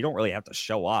co-op game you don't really have to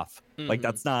show off. Like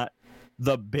that's not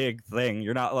the big thing.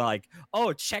 You're not like,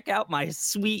 oh, check out my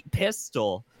sweet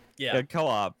pistol. Yeah,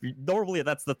 co-op. Normally,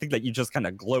 that's the thing that you just kind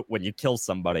of gloat when you kill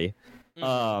somebody.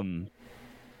 But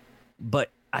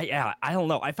I don't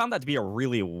know. I found that to be a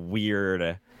really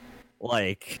weird,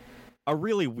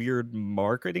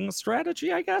 marketing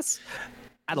strategy. I guess.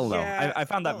 I don't know. I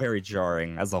found that very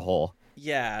jarring as a whole.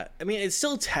 Yeah, I mean, it's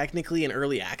still technically an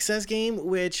early access game,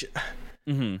 which.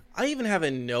 I even have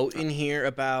a note in here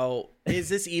about, is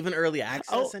this even early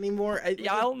access anymore? I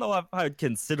don't know if I would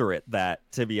consider it that,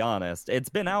 to be honest. It's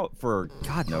been out for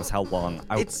God knows how long.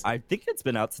 I think it's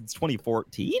been out since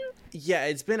 2014. Yeah,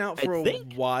 it's been out for a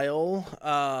while.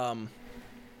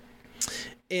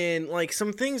 And like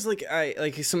some things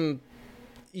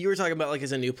you were talking about, like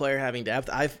as a new player having depth.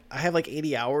 I have like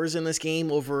 80 hours in this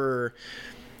game over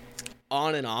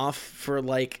on and off for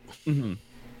like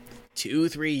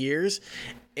 2-3 years,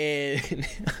 and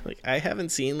like I haven't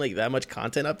seen like that much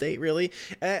content update really.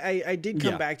 I did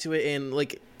come back to it, and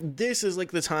like this is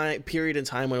like the period in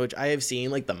time in which I have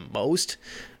seen like the most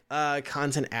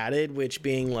content added, which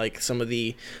being like some of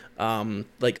the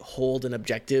like hold and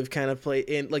objective kind of play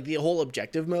in like the whole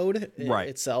objective mode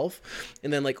itself,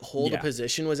 and then like hold a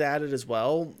position was added as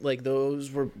well. Like those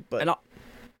were, but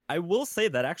I will say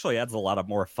that actually adds a lot of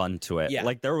more fun to it. Yeah.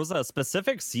 Like there was a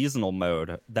specific seasonal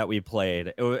mode that we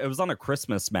played. It was on a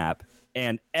Christmas map,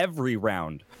 and every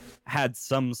round had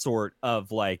some sort of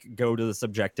like go to this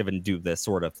objective and do this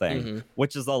sort of thing,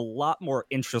 which is a lot more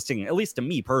interesting, at least to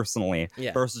me personally,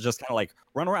 versus just kind of like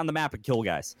run around the map and kill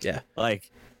guys. Yeah.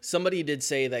 Like somebody did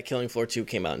say that Killing Floor 2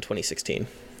 came out in 2016.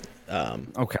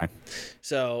 Okay.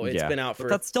 So it's been out for... But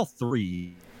that's still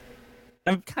 3.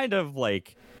 I'm kind of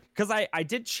like... Because I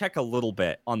did check a little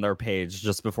bit on their page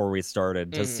just before we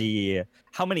started to see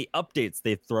how many updates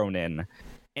they've thrown in.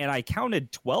 And I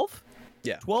counted 12.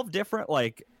 Yeah. 12 different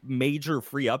like major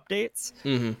free updates.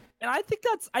 And I think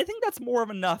that's more of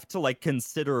enough to like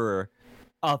consider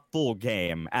a full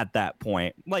game at that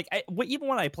point. Like even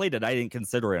when I played it, I didn't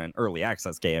consider it an early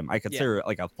access game. I consider it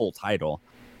like a full title.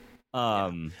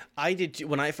 I did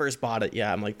when I first bought it.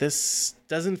 I'm like, this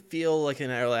doesn't feel like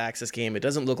an early access game. It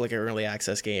doesn't look like an early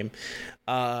access game.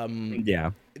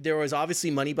 There was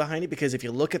obviously money behind it, because if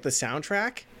you look at the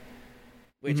soundtrack,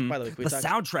 which by the way,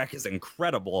 soundtrack is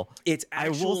incredible. It's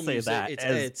actual I will say music. that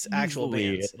it's actual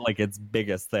bands, like its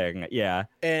biggest thing. Yeah.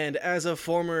 And as a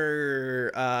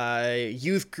former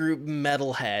youth group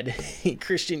metalhead,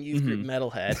 Christian youth group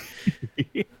metalhead,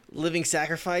 Living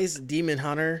Sacrifice, Demon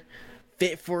Hunter,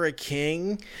 Fit for a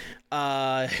King,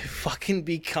 fucking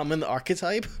Becoming the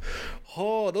Archetype.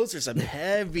 Oh, those are some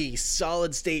heavy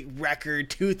solid state record,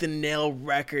 tooth and nail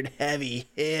record heavy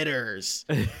hitters.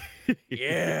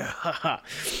 Yeah.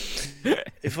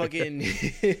 Fucking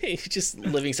just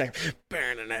Living Sacrifice.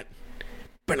 Burning it.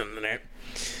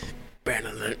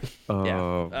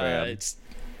 Oh, man. It's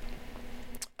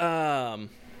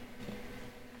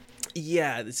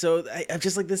yeah, so I'm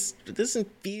just like, this doesn't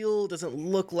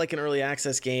look like an early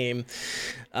access game.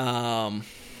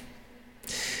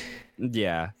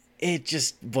 Yeah. It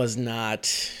just was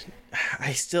not.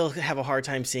 I still have a hard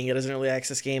time seeing it as an early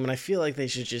access game, and I feel like they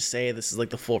should just say this is like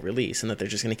the full release and that they're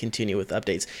just going to continue with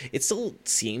updates. It still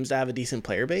seems to have a decent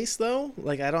player base, though.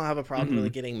 Like, I don't have a problem really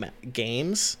getting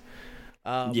games,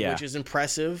 which is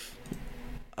impressive.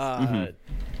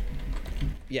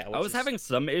 Yeah, I was having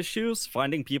some issues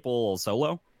finding people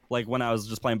solo. Like when I was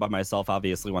just playing by myself,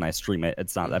 obviously when I stream it,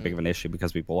 it's not that big of an issue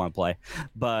because people want to play.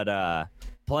 But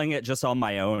playing it just on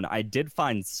my own, I did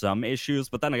find some issues,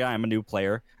 but then again, I'm a new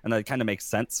player, and that kind of makes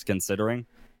sense considering.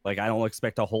 Like, I don't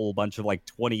expect a whole bunch of, like,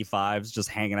 25s just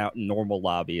hanging out in normal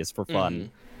lobbies for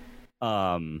fun.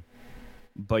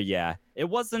 But yeah, it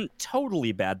wasn't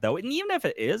totally bad, though. And even if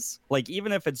it is, like,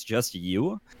 even if it's just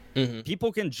you,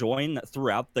 people can join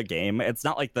throughout the game. It's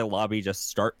not like the lobby just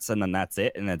starts and then that's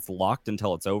it, and it's locked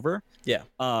until it's over. Yeah.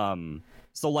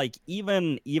 So, like,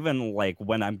 even like,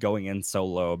 when I'm going in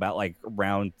solo, about, like,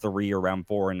 round 3 or round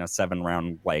 4 in a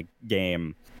 7-round, like,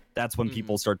 game, that's when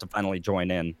people start to finally join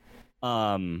in.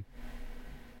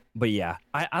 But yeah,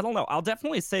 I don't know. I'll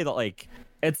definitely say that, like,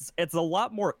 it's a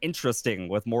lot more interesting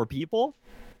with more people,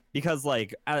 because,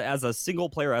 like, as a single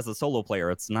player, as a solo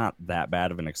player, it's not that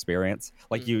bad of an experience.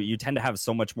 Like, you tend to have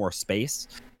so much more space,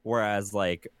 whereas,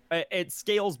 like, it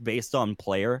scales based on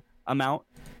player amount.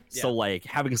 Yeah. So, like,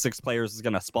 having 6 players is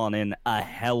gonna spawn in a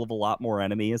hell of a lot more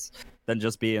enemies than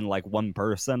just being, like, one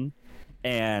person.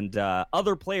 And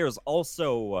other players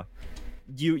also,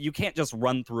 you can't just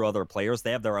run through other players.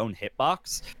 They have their own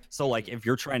hitbox. So, like, if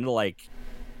you're trying to, like,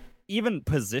 even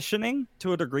positioning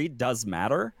to a degree does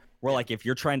matter. Where, like, if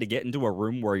you're trying to get into a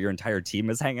room where your entire team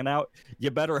is hanging out,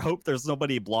 you better hope there's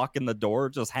nobody blocking the door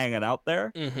just hanging out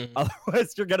there.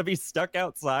 Otherwise, you're going to be stuck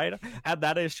outside. Had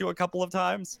that issue a couple of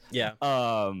times. Yeah.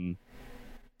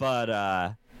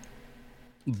 But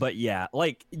yeah,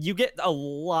 like, you get a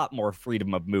lot more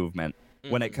freedom of movement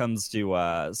when it comes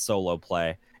to solo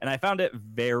play. And I found it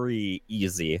very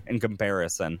easy in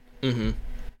comparison.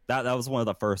 That was one of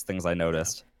the first things I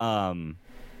noticed.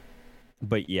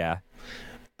 But yeah.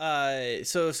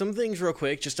 So some things real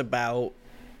quick just about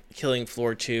Killing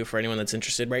Floor 2 for anyone that's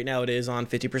interested. Right now it is on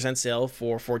 50% sale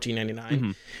for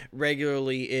 $14.99.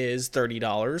 Regularly is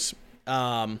 $30.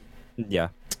 Yeah.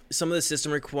 Some of the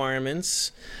system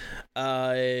requirements,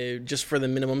 just for the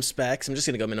minimum specs. I'm just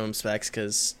going to go minimum specs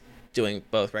because doing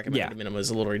both recommended minimum is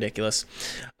a little ridiculous.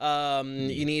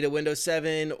 You need a Windows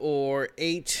 7 or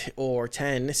 8 or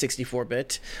 10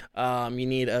 64-bit. You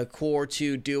need a Core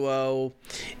 2 Duo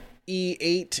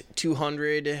E8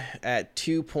 200 at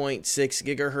 2.6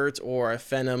 gigahertz or a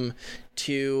Phenom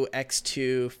 2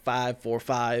 X2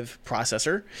 545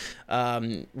 processor.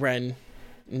 Ren,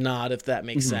 nod if that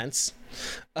makes sense.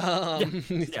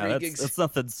 That's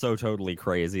nothing so totally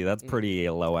crazy. That's pretty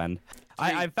low end.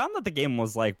 I found that the game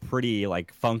was, like, pretty,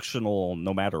 like, functional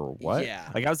no matter what. Yeah.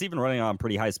 Like, I was even running on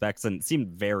pretty high specs and it seemed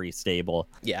very stable.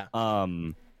 Yeah.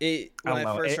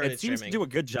 It seems to do a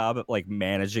good job at, like,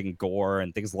 managing gore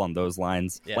and things along those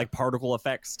lines. Yeah. Like, particle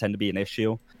effects tend to be an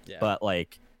issue, but,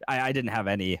 like, I didn't have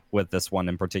any with this one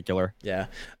in particular. Yeah.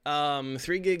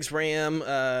 3 gigs RAM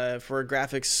for a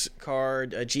graphics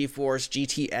card, a GeForce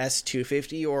GTS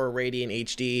 250 or a Radeon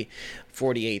HD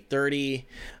 4830.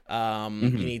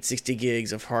 You need 60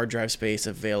 gigs of hard drive space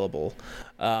available.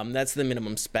 That's the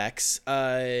minimum specs.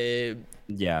 Yeah.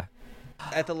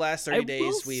 At the last 30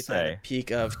 days, we've had a peak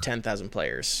of 10,000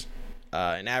 players.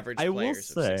 An average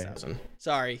players of 6,000.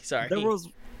 Sorry.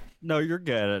 No, you're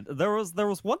good. There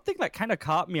was one thing that kind of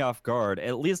caught me off guard,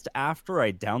 at least after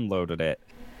I downloaded it,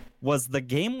 was the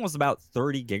game was about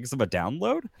 30 gigs of a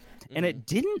download, and it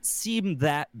didn't seem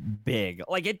that big.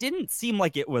 Like, it didn't seem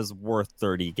like it was worth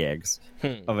 30 gigs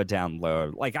of a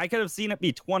download. Like, I could have seen it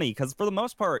be 20, because for the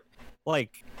most part,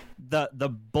 like,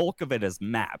 the bulk of it is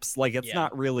maps. Like, it's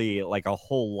not really, like, a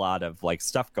whole lot of, like,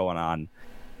 stuff going on.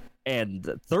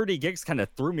 And 30 gigs kind of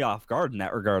threw me off guard in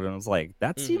that regard, and I was like,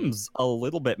 that seems a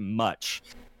little bit much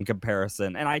in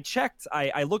comparison. And I checked,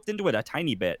 I looked into it a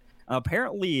tiny bit.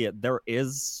 Apparently, there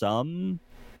is some,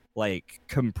 like,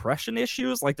 compression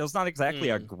issues. Like, there's not exactly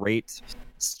a great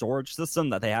storage system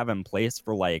that they have in place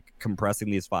for, like, compressing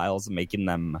these files and making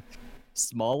them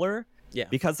smaller. Yeah.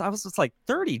 Because I was just like,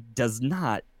 30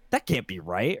 that can't be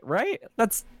right?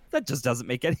 That just doesn't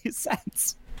make any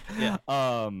sense. Yeah.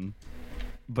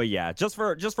 But yeah, just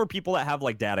for people that have,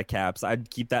 like, data caps, I'd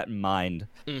keep that in mind.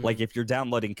 Like, if you're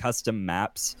downloading custom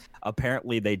maps,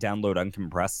 apparently they download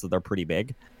uncompressed, so they're pretty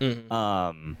big.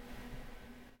 But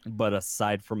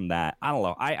aside from that, I don't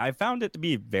know. I found it to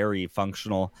be very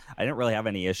functional. I didn't really have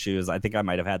any issues. I think I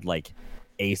might have had, like,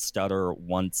 a stutter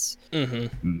once,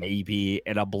 maybe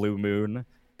in a blue moon.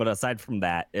 But aside from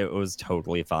that, it was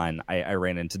totally fine. I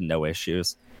ran into no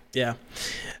issues. Yeah.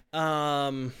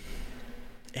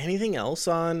 Anything else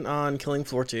on Killing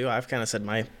Floor 2? I've kind of said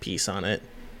my piece on it.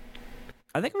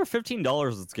 I think for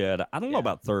 $15 it's good. I don't know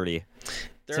about 30.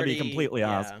 To be completely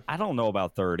honest, I don't know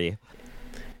about 30.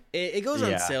 It goes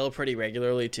on sale pretty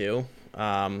regularly too.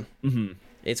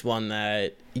 It's one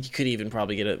that you could even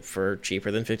probably get it for cheaper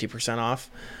than 50%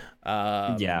 off.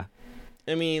 And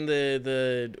I mean,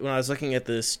 the when I was looking at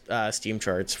this Steam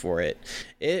charts for it,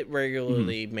 it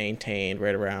regularly maintained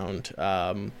right around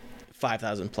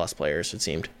 5,000 plus players, it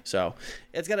seemed. So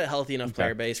it's got a healthy enough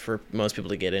player base for most people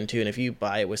to get into, and if you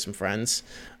buy it with some friends,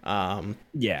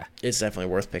 it's definitely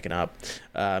worth picking up.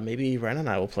 Maybe Ren and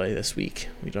I will play this week.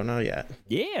 We don't know yet.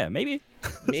 Yeah, maybe.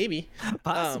 Maybe.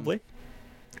 Possibly.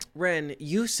 Ren,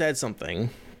 you said something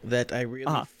that I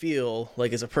really feel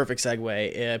like is a perfect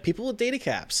segue. People with data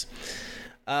caps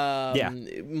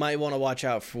might want to watch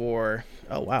out for...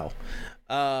 Oh, wow.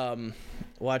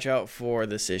 Watch out for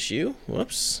this issue.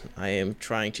 Whoops. I am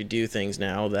trying to do things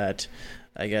now that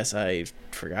I guess I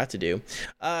forgot to do.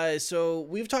 So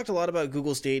we've talked a lot about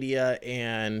Google Stadia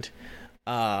and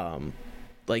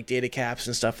like data caps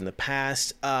and stuff in the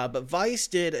past. But Vice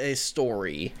did a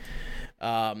story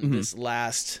this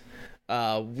last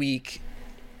week,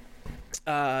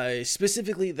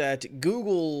 specifically that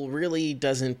Google really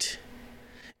doesn't...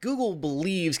 Google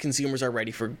believes consumers are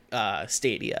ready for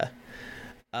Stadia.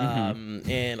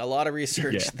 And a lot of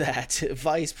research that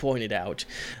Vice pointed out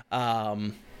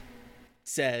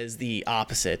says the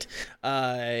opposite.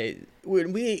 And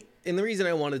the reason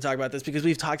I wanted to talk about this, because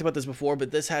we've talked about this before, but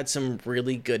this had some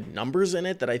really good numbers in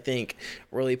it that I think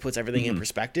really puts everything in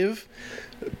perspective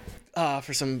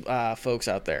for some folks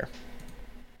out there.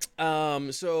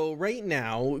 So right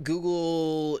now,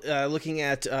 Google, looking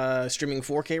at streaming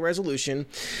 4K resolution,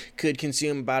 could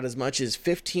consume about as much as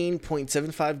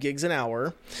 15.75 gigs an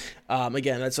hour.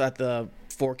 Again, that's at the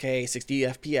 4K 60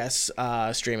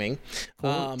 FPS streaming.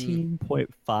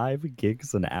 14.5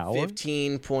 gigs an hour?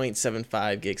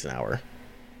 15.75 gigs an hour.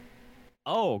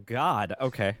 Oh, God.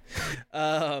 Okay.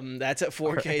 That's at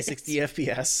 4K 60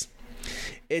 FPS.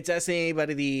 It's estimated by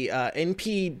the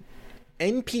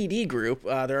NPD Group,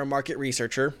 they're a market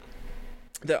researcher,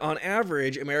 that on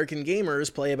average, American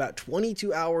gamers play about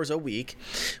 22 hours a week,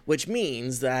 which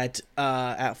means that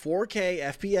at 4K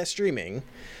FPS streaming,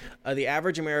 the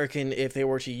average American, if they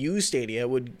were to use Stadia,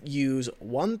 would use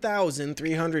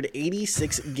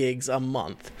 1,386 gigs a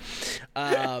month.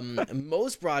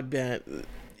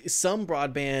 Some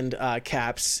broadband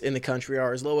caps in the country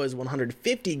are as low as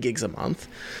 150 gigs a month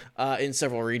in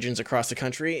several regions across the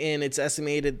country, and it's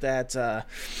estimated that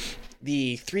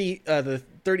the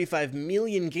 35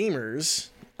 million gamers,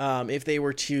 if they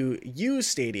were to use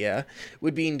Stadia,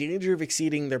 would be in danger of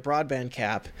exceeding their broadband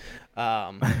cap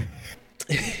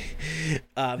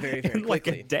very, very quickly. Like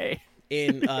a day.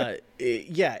 In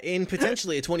in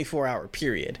potentially a 24-hour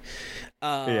period.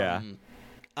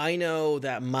 I know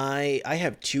that I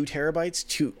have 2 terabytes,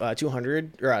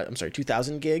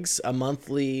 2,000 gigs, a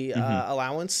monthly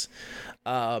allowance.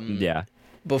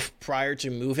 Prior to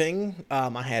moving,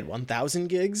 I had 1,000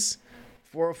 gigs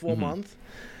for a full month.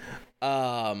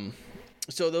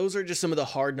 So those are just some of the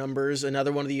hard numbers.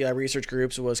 Another one of the research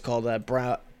groups was called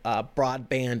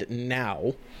Broadband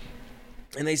Now.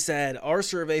 And they said, our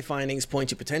survey findings point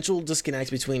to potential disconnects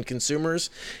between consumers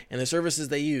and the services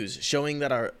they use, showing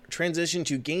that our transition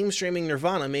to game streaming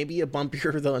nirvana may be a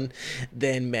bumpier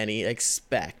than many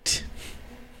expect.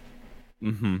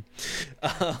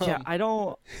 I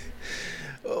don't...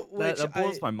 That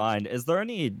blows my mind. Is there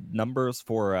any numbers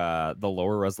for the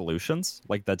lower resolutions,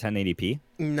 like the 1080p?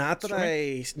 Not that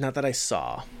I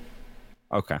saw.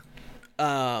 Okay.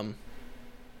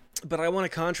 But I want to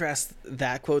contrast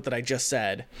that quote that I just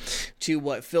said to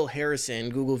what Phil Harrison,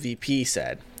 Google VP,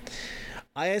 said.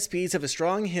 ISPs have a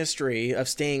strong history of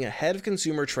staying ahead of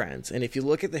consumer trends, and if you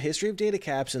look at the history of data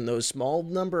caps in those small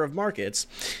number of markets,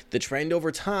 the trend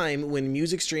over time when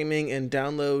music streaming and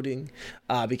downloading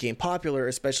became popular,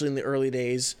 especially in the early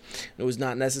days, it was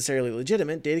not necessarily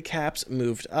legitimate, data caps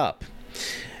moved up.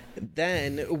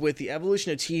 Then, with the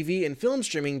evolution of TV and film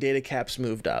streaming, data caps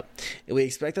moved up, and we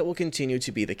expect that will continue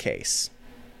to be the case.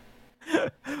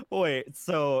 Wait,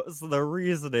 so the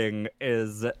reasoning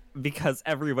is because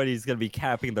everybody's going to be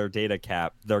capping their data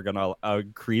cap, they're going to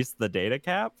increase the data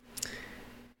cap?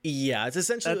 Yeah, it's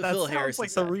essentially what Phil Harrison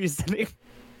said. The reasoning.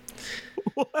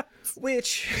 What?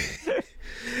 Which,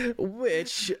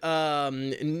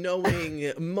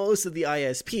 knowing most of the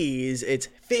ISPs, it's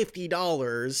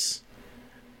 $50.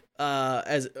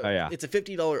 It's a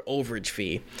 $50 overage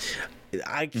fee.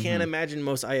 I can't imagine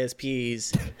most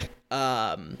ISPs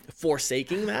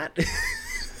forsaking that.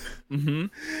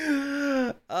 We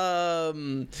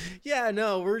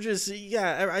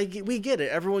get it.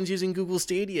 Everyone's using Google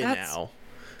Stadia now.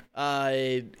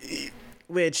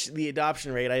 Which the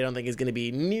adoption rate I don't think is going to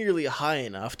be nearly high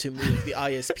enough to move the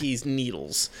ISP's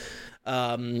needles.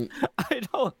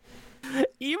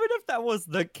 even if that was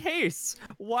the case,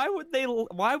 why would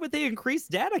they increase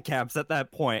data caps at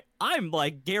that point? I'm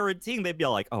like guaranteeing they'd be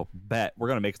like, oh, bet we're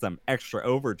gonna make some extra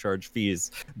overcharge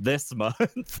fees this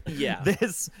month. Yeah.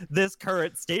 This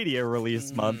current Stadia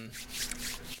release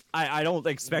month. I don't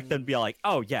expect them to be like,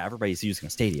 oh yeah, everybody's using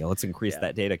Stadia, let's increase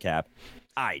that data cap.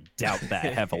 I doubt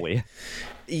that heavily.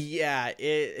 Yeah,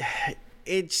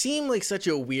 it seemed like such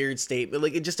a weird statement,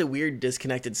 like just a weird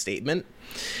disconnected statement.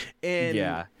 And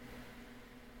yeah,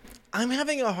 I'm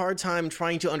having a hard time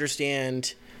trying to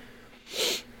understand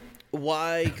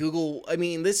why Google, I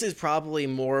mean, this is probably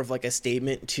more of like a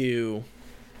statement to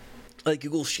like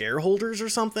Google shareholders or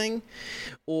something,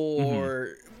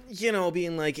 or you know,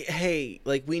 being like, hey,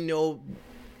 like we know,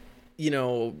 you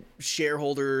know,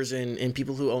 shareholders and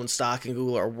people who own stock in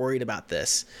Google are worried about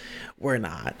this. We're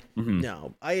not.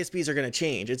 No, ISPs are going to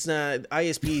change. It's not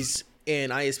ISPs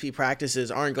and ISP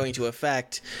practices aren't going to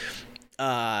affect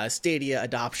Stadia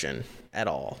adoption at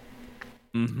all.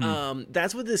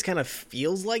 That's what this kind of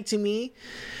feels like to me,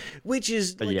 which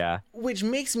is like, which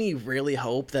makes me really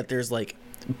hope that there's like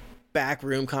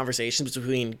backroom conversations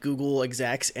between Google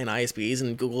execs and ISPs,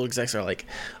 and Google execs are like,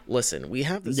 listen, we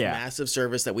have this massive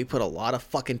service that we put a lot of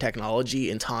fucking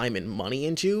technology and time and money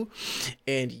into,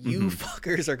 and you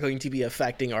fuckers are going to be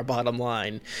affecting our bottom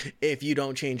line if you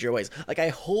don't change your ways. Like, I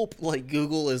hope like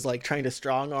Google is like trying to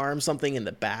strong arm something in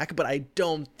the back, but I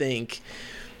don't think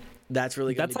that's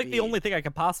really going to be... That's like the only thing I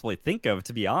could possibly think of,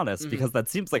 to be honest, because that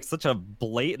seems like such a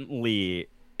blatantly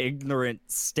ignorant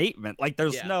statement. Like,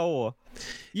 there's no...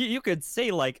 You could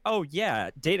say like, oh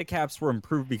yeah, data caps were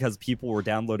improved because people were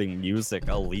downloading music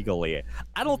illegally.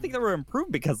 I don't think they were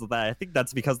improved because of that. I think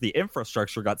that's because the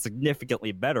infrastructure got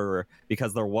significantly better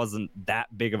because there wasn't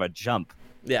that big of a jump.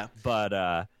 Yeah. But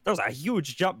there's a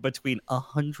huge jump between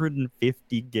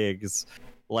 150 gigs,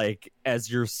 like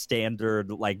as your standard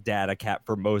like data cap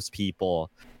for most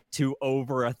people, to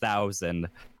over 1,000.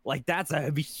 Like, that's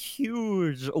a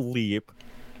huge leap.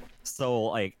 So,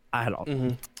 like, I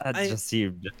don't. That just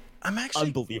seemed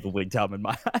unbelievably dumb in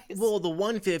my eyes. Well, the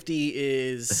 150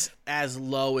 is as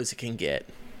low as it can get.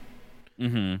 As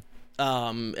a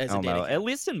data cap. At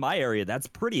least in my area, that's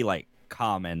pretty like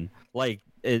common. Like,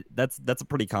 that's a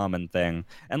pretty common thing,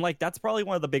 and like that's probably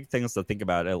one of the big things to think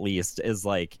about. At least is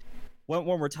like when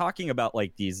we're talking about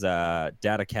like these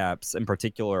data caps in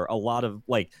particular, a lot of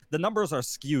like the numbers are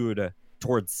skewed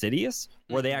towards cities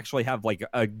where they actually have like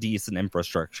a decent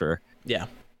infrastructure. Yeah.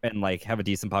 And like have a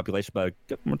decent population, but a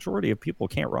good majority of people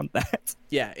can't run that.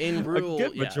 Yeah, in rural, a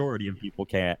good majority of people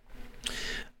can't.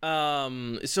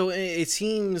 So it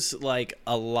seems like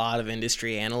a lot of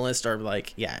industry analysts are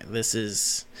like, yeah, this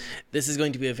is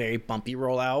going to be a very bumpy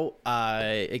rollout.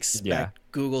 I expect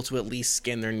Google to at least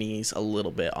skin their knees a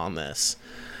little bit on this.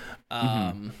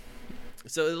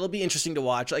 So it'll be interesting to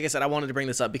watch. Like I said, I wanted to bring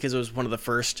this up because it was one of the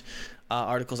first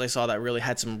articles I saw that really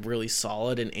had some really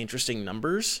solid and interesting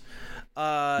numbers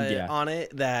on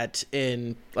it. That,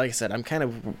 in like I said, I'm kind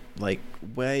of like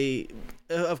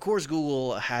of course,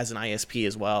 Google has an ISP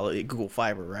as well, Google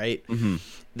Fiber, right?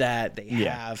 That they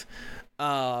have.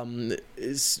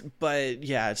 But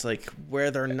yeah, it's like where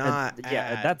they're not.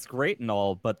 That's great and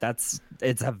all, but it's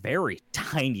a very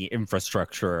tiny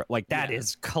infrastructure. Like that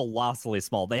is colossally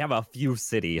small. They have a few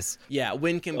cities. Yeah,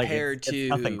 when compared to it's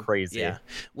nothing crazy. Yeah,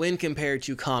 when compared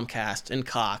to Comcast and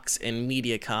Cox and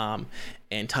Mediacom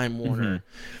and Time Warner,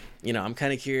 you know, I'm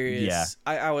kind of curious.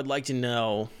 Yeah. I would like to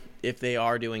know if they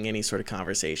are doing any sort of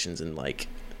conversations and like,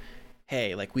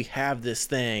 hey, like we have this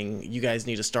thing, you guys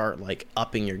need to start like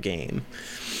upping your game.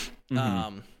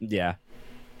 I'm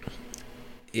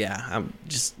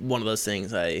just one of those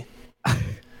things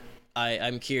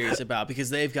I'm curious about,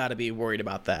 because they've got to be worried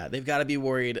about that. They've got to be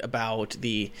worried about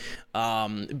the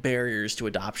barriers to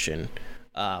adoption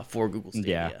for Google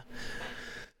Stadia.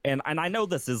 And I know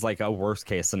this is like a worst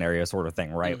case scenario sort of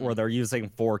thing, right? Where they're using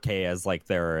 4K as like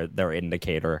their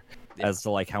indicator as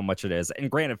to like how much it is. And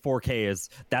granted, 4K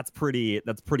that's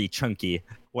pretty chunky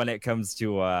when it comes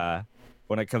to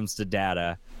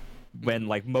data. When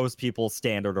like most people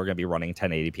standard are going to be running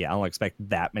 1080p. I don't expect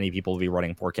that many people to be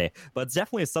running 4K, but it's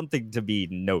definitely something to be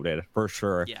noted for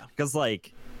sure. Yeah, because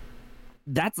like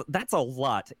that's a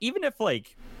lot. Even if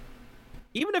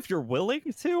you're willing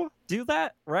to do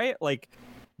that, right? Like,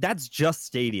 that's just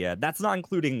Stadia. That's not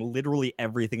including literally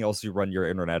everything else you run your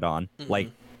internet on.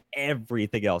 Like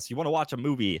everything else. You want to watch a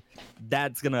movie,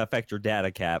 that's going to affect your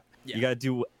data cap. You got to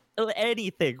do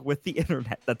anything with the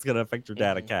internet that's going to affect your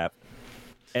data cap.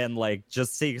 And like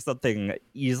just seeing something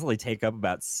easily take up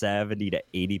about 70 to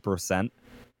 80%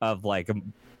 of like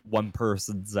one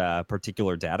person's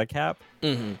particular data cap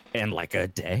in like a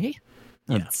day.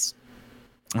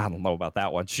 I don't know about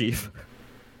that one, Chief.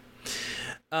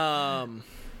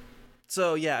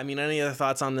 So yeah, I mean, any other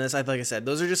thoughts on this? Like I said,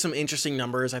 those are just some interesting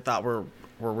numbers I thought were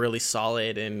really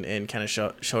solid and kind of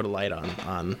showed a light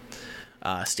on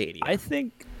Stadia.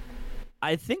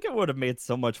 I think it would have made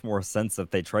so much more sense if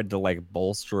they tried to like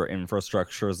bolster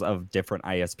infrastructures of different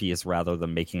ISPs rather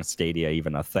than making Stadia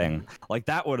even a thing. Like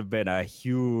that would have been a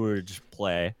huge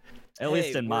play. At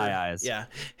least in my eyes. Yeah.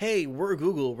 Hey, we're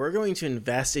Google. We're going to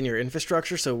invest in your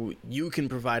infrastructure so you can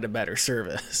provide a better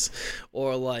service,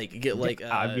 or like get like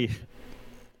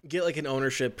get like an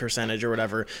ownership percentage or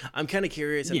whatever. I'm kind of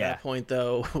curious at that point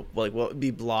though, like what would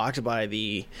be blocked by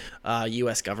the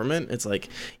U.S. government? It's like,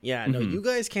 yeah, no, you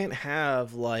guys can't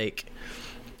have like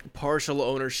partial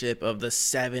ownership of the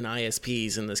 7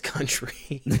 ISPs in this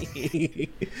country.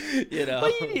 You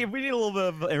know, we need a little bit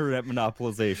of internet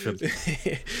monopolization.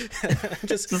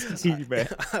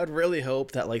 I'd really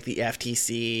hope that like the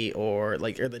FTC or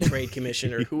the Trade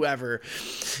Commission or whoever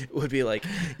would be like,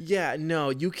 yeah, no,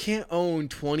 you can't own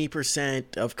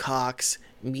 20% of Cox,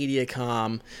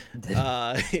 Mediacom,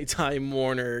 Time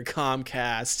Warner,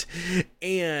 Comcast,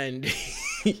 and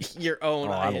your own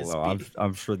ISP. I don't know.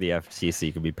 I'm sure the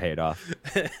FTC could be paid off.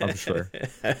 I'm sure.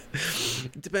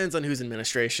 It depends on who's in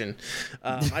administration.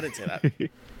 I didn't say that.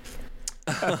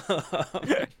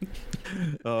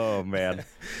 Oh man.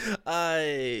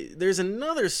 There's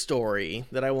another story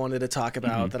that I wanted to talk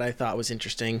about that I thought was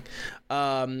interesting.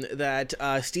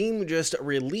 That Steam just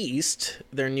released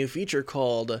their new feature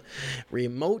called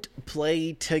Remote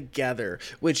Play Together,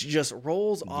 which just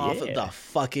rolls off the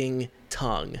fucking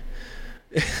tongue.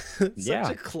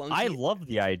 Yeah, I love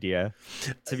the idea,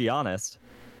 to be honest.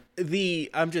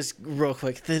 I'm just real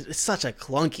quick. It's such a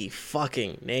clunky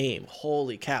fucking name.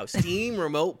 Holy cow! Steam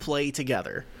Remote Play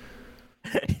Together.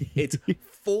 It's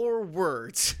 4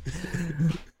 words.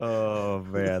 Oh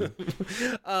man.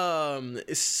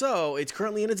 So it's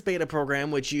currently in its beta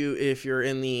program, which if you're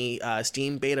in the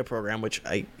Steam beta program, which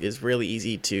is really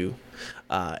easy to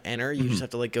enter. You just have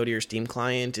to like go to your Steam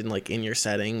client and like in your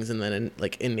settings and then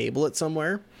like enable it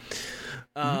somewhere.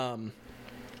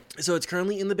 So it's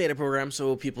currently in the beta program,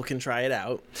 so people can try it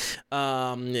out.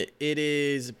 It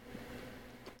is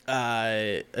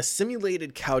a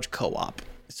simulated couch co-op.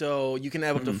 So you can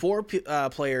have up to 4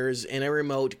 players in a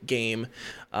remote game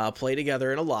play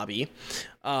together in a lobby.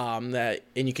 And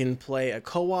you can play a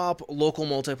co-op, local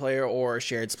multiplayer, or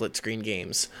shared split-screen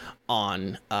games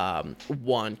on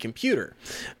one computer.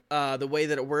 The way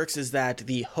that it works is that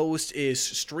the host is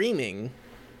streaming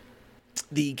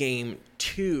the game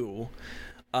to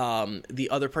the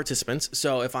other participants.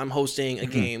 So if I'm hosting a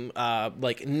game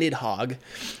like Nidhogg,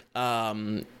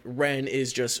 Ren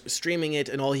is just streaming it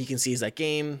and all he can see is that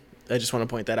game. I just want to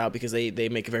point that out because they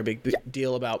make a very big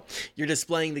deal about you're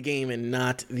displaying the game and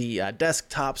not the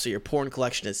desktop, so your porn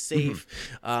collection is safe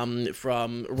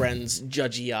from Ren's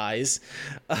judgy eyes.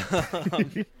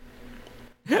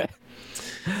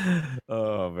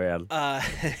 Oh man.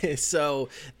 So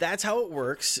that's how it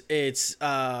works. It's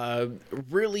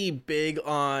really big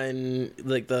on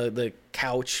like the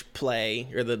couch play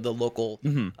or the local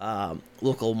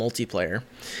local multiplayer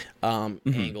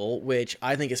angle, which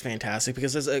I think is fantastic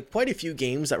because there's quite a few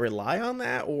games that rely on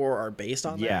that or are based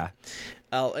on that.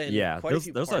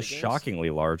 There's a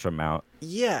shockingly large amount.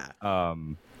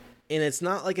 And it's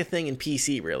not like a thing in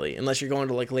PC really, unless you're going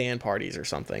to like LAN parties or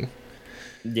something.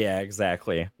 Yeah,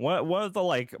 exactly. One of the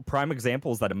like prime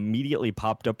examples that immediately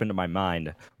popped up into my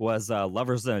mind was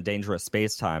Lovers in a Dangerous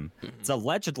Space Time. It's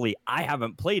allegedly, I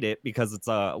haven't played it because it's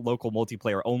a local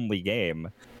multiplayer only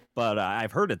game, but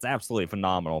I've heard it's absolutely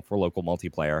phenomenal for local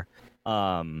multiplayer.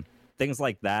 Things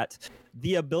like that.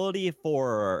 The ability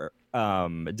for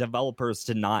developers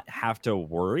to not have to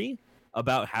worry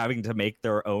about having to make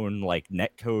their own like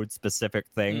netcode specific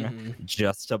thing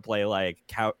just to play like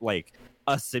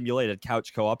a simulated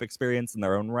couch co-op experience in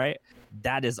their own right.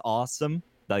 That is awesome.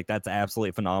 Like that's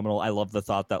absolutely phenomenal. I love the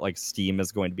thought that like Steam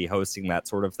is going to be hosting that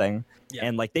sort of thing.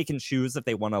 And like they can choose if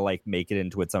they want to like make it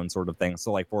into its own sort of thing.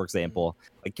 So like for example,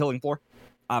 like Killing Floor,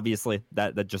 obviously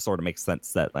that just sort of makes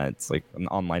sense that it's like an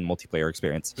online multiplayer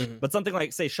experience. But something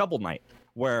like say Shovel Knight,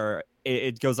 where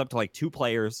it goes up to like 2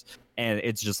 players and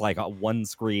it's just like a one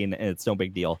screen and it's no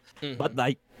big deal. But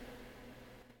like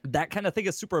that kind of thing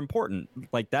is super important.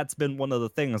 Like that's been one of the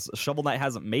things. Shovel Knight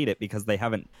hasn't made it because they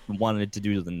haven't wanted to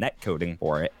do the net coding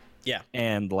for it.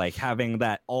 And like having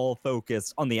that all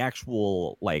focused on the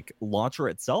actual like launcher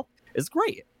itself is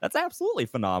great. That's absolutely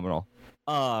phenomenal.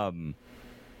 But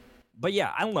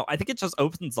yeah, I don't know. I think it just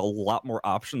opens a lot more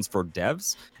options for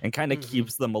devs and kind of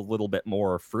keeps them a little bit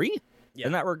more free.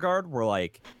 in that regard. We're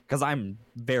like, because I'm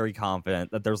very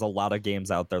confident that there's a lot of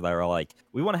games out there that are like,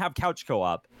 we want to have couch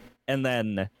co-op, and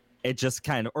then it just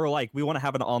kind of, or like, we want to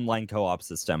have an online co-op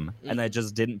system, and it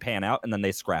just didn't pan out, and then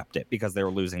they scrapped it because they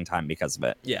were losing time because of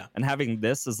it. Yeah. And having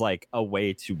this is like a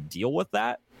way to deal with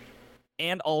that,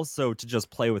 and also to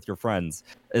just play with your friends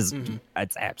is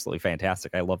it's absolutely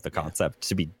fantastic. I love the concept,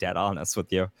 to be dead honest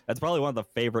with you. That's probably one of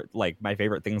the my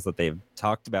favorite things that they've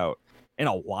talked about in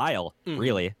a while,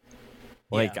 really.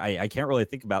 Like, I can't really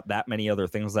think about that many other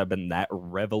things that have been that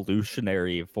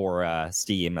revolutionary for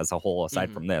Steam as a whole,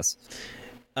 aside from this.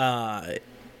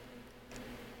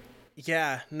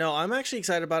 Yeah, no, I'm actually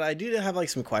excited about it. I do have like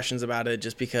some questions about it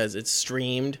just because it's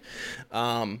streamed.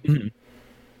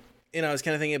 You know, I was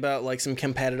kind of thinking about like some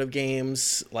competitive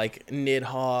games like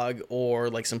Nidhogg, or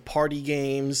like some party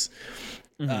games,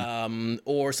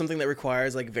 or something that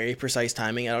requires like very precise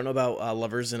timing. I don't know about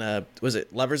Lovers in a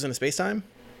Space Time?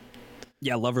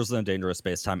 Yeah, Lovers in a Dangerous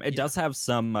Space Time. It does have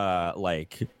some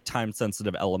like time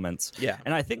sensitive elements. Yeah.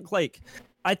 And I think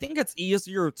it's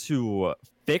easier to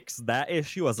fix that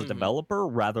issue as a developer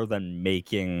rather than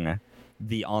making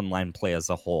the online play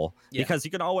as a whole, because you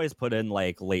can always put in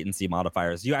like latency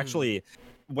modifiers. You actually,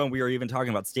 when we were even talking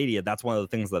about Stadia, that's one of the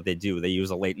things that they do. They use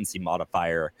a latency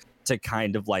modifier to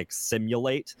kind of like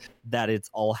simulate that it's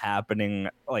all happening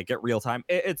like at real time.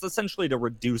 It's essentially to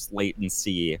reduce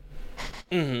latency,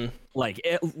 like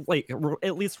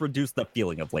at least reduce the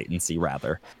feeling of latency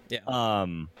rather.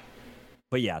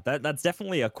 But yeah, that's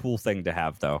definitely a cool thing to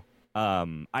have, though.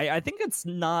 I think it's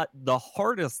not the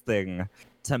hardest thing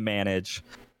to manage,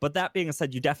 but that being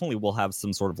said, you definitely will have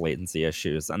some sort of latency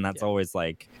issues, and that's always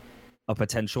like a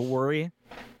potential worry.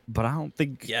 But I don't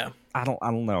think, I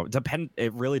don't know.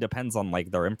 It really depends on like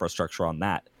their infrastructure on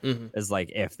that. Is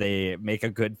like, if they make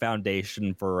a good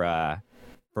foundation for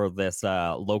this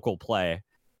local play,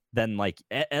 then like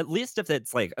at least if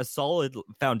it's like a solid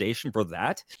foundation for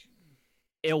that,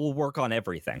 it will work on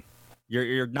everything.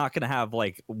 You're not going to have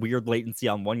like weird latency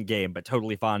on one game, but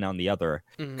totally fine on the other,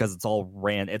 because it's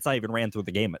not even ran through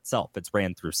the game itself. It's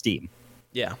ran through Steam.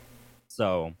 Yeah.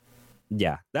 So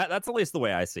yeah, that's at least the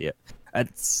way I see it.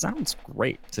 It sounds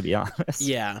great, to be honest.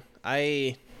 Yeah.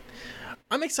 I'm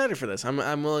excited for this.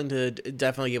 I'm willing to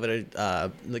definitely give it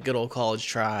the good old college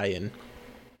try. And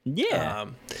I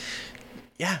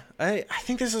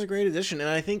think this is a great addition, and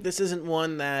I think this isn't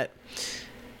one that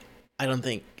I don't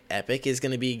think Epic is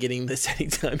going to be getting this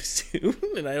anytime soon,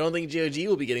 and I don't think GOG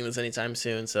will be getting this anytime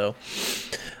soon. So,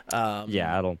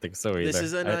 I don't think so either. This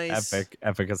is a nice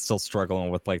Epic is still struggling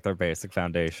with like their basic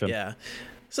foundation. Yeah,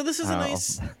 so this is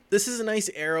a nice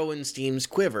arrow in Steam's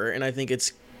quiver, and I think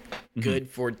it's good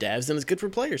for devs and it's good for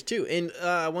players too. And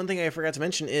one thing I forgot to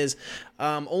mention is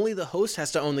only the host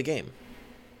has to own the game.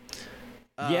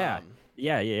 Yeah.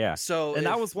 So,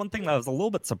 that was one thing that I was a little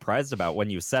bit surprised about when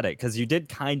you said it, because you did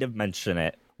kind of mention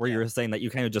it, where you were saying that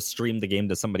you kind of just streamed the game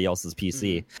to somebody else's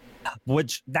PC,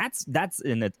 which that's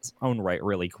in its own right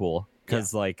really cool.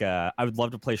 Because like I would love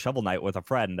to play Shovel Knight with a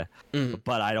friend,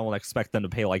 but I don't expect them to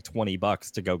pay like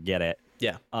 $20 to go get it.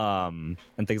 Yeah.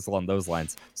 And things along those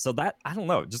lines. So that, I don't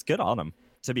know, just good on them.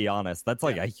 To be honest, that's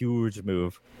like a huge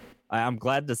move. I'm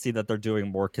glad to see that they're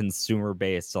doing more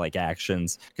consumer-based like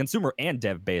actions, consumer and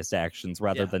dev-based actions,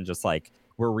 rather than just like,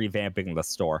 we're revamping the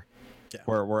store.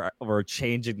 We're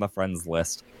changing the friends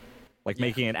list, like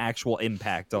making an actual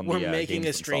impact on the making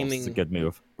games a streaming. It's a good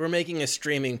move. We're making a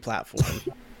streaming platform.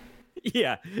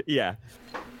 Yeah.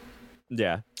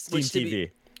 Steam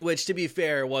TV. Which, to be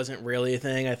fair, wasn't really a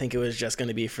thing. I think it was just going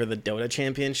to be for the Dota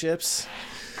championships.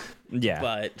 Yeah,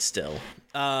 but still,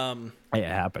 it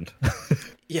happened.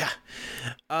 Yeah.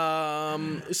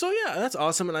 So yeah, that's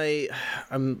awesome, and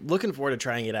I'm looking forward to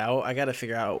trying it out. I got to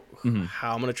figure out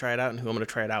how I'm going to try it out and who I'm going to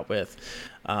try it out with.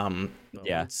 And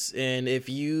if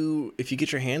you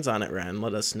get your hands on it, Ren,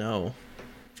 let us know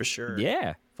for sure.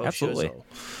 Yeah, absolutely.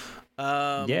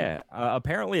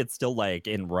 Apparently it's still like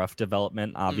in rough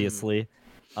development, obviously.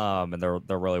 And they're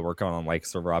really working on like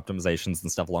server optimizations and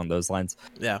stuff along those lines.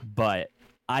 Yeah, but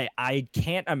I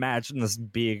can't imagine this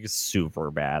being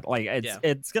super bad. Like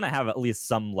it's gonna have at least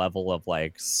some level of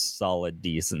like solid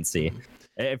decency.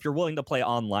 If you're willing to play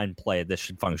online play, this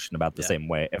should function about the same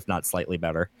way, if not slightly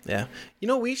better. Yeah. You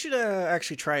know, we should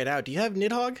actually try it out. Do you have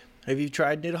Nidhogg? Have you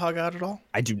tried Nidhogg out at all?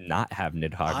 I do not have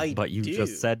Nidhogg, but you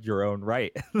just said your own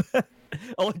right.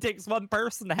 Only takes one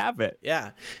person to have it.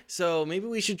 Yeah. So maybe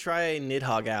we should try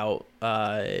Nidhogg out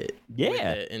with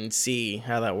it and see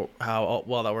how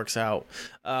well that works out.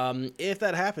 If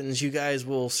that happens, you guys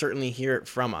will certainly hear it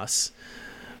from us.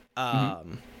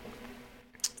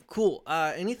 Cool.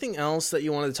 Anything else that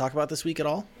you wanted to talk about this week at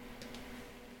all?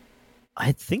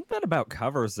 I think that about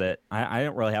covers it. I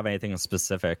don't really have anything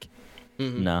specific.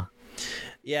 Mm-hmm. No.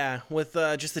 Yeah, with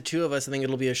just the two of us, I think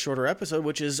it'll be a shorter episode,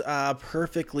 which is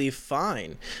perfectly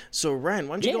fine. So, Ren,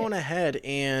 why don't you go on ahead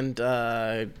and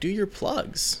do your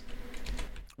plugs?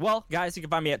 Well, guys, you can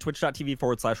find me at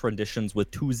twitch.tv/renditions with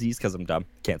 2 Z's because I'm dumb.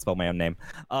 Can't spell my own name.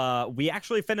 We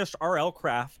actually finished RL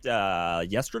Craft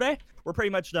yesterday. We're pretty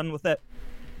much done with it.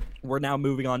 We're now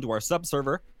moving on to our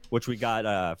sub-server, which we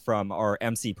got from our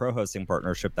MC Pro hosting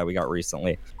partnership that we got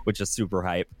recently, which is super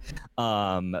hype.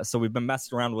 So we've been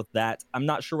messing around with that. I'm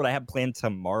not sure what I have planned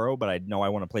tomorrow, but I know I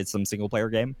want to play some single-player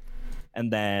game.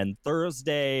 And then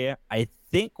Thursday, I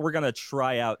think we're going to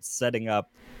try out setting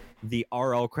up the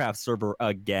RL Craft server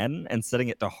again and setting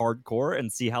it to hardcore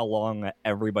and see how long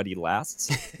everybody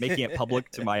lasts, making it public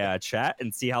to my chat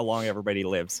and see how long everybody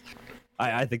lives.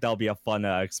 I think that'll be a fun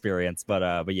experience.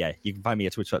 But yeah, you can find me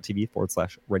at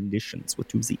twitch.tv/renditions with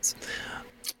 2 Z's.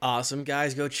 Awesome,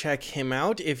 guys. Go check him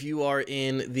out. If you are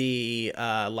in the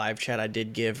live chat, I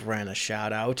did give Ren a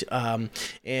shout out.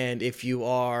 And if you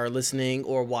are listening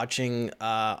or watching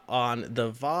on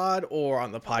the VOD or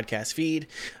on the podcast feed,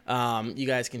 you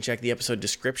guys can check the episode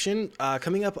description.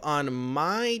 Coming up on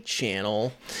my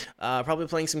channel, probably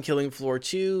playing some Killing Floor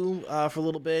 2 for a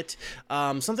little bit.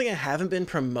 Something I haven't been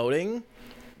promoting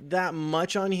that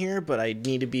much on here, but I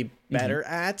need to be better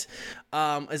at,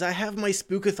 as I have my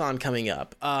Spookathon coming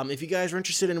up. If you guys are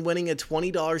interested in winning a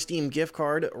 $20 Steam gift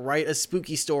card, write a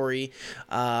spooky story,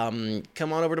 come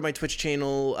on over to my Twitch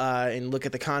channel and look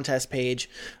at the contest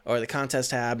page or the contest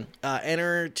tab.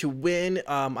 Enter to win.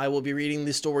 I will be reading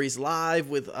the stories live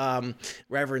with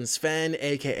Reverend Sven,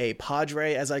 aka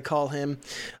Padre, as I call him,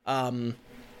 on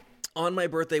my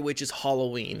birthday, which is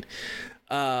Halloween.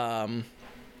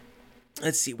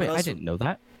 Let's see. Wait, I didn't know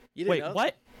that. You didn't know?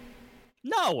 What?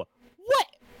 No. What?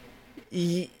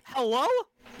 Hello?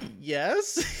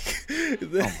 Yes. Oh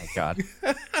my god.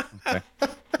 Okay.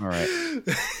 All right.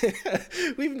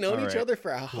 We've known each other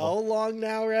for how long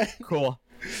now, right? Cool.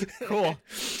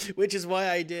 Which is why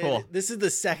I did. Cool. This is the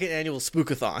second annual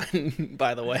Spookathon,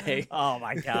 by the way. Oh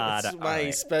my god. It's my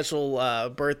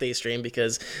special birthday stream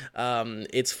because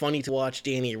it's funny to watch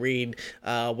Danny read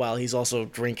while he's also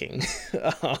drinking.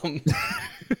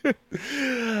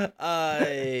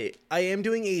 I am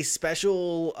doing a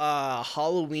special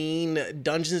Halloween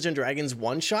Dungeons and Dragons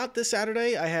one-shot this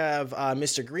Saturday. I have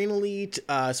Mr. Green Elite,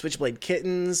 Switchblade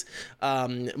Kittens,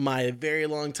 my very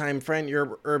long time friend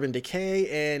Urban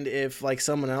Decay, and if like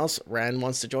someone else, Ren,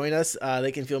 wants to join us,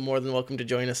 they can feel more than welcome to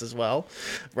join us as well.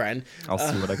 Ren, I'll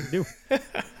see what I can do.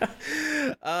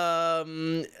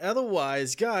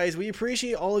 Otherwise, guys, we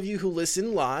appreciate all of you who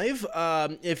listen live.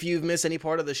 If you've missed any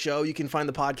part of the show, you can find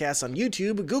the podcast on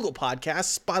YouTube, Google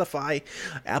Podcasts, Spotify,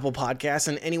 Apple Podcasts,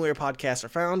 and anywhere podcasts are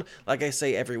found. Like I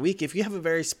say every week, if you have a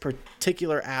very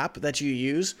particular app that you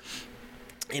use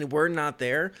and we're not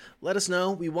there, let us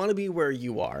know. We want to be where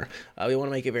you are. We want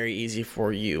to make it very easy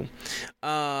for you.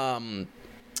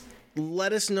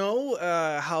 Let us know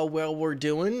how well we're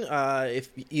doing, if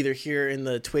either here in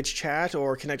the Twitch chat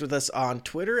or connect with us on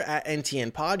Twitter at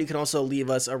NTN Pod. You can also leave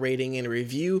us a rating and a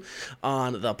review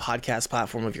on the podcast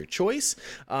platform of your choice.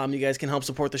 You guys can help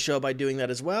support the show by doing that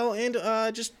as well, and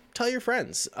just tell your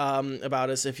friends about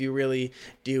us if you really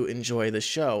do enjoy the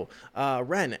show.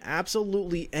 Ren,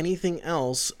 absolutely anything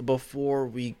else before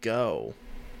we go?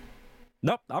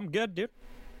 Nope, I'm good, dude.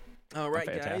 All right,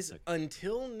 guys.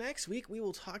 Until next week, we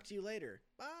will talk to you later.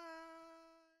 Bye.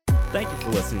 Thank you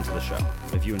for listening to the show.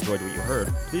 If you enjoyed what you heard,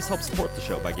 please help support the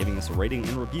show by giving us a rating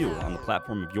and review on the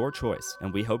platform of your choice,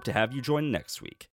 and we hope to have you join next week.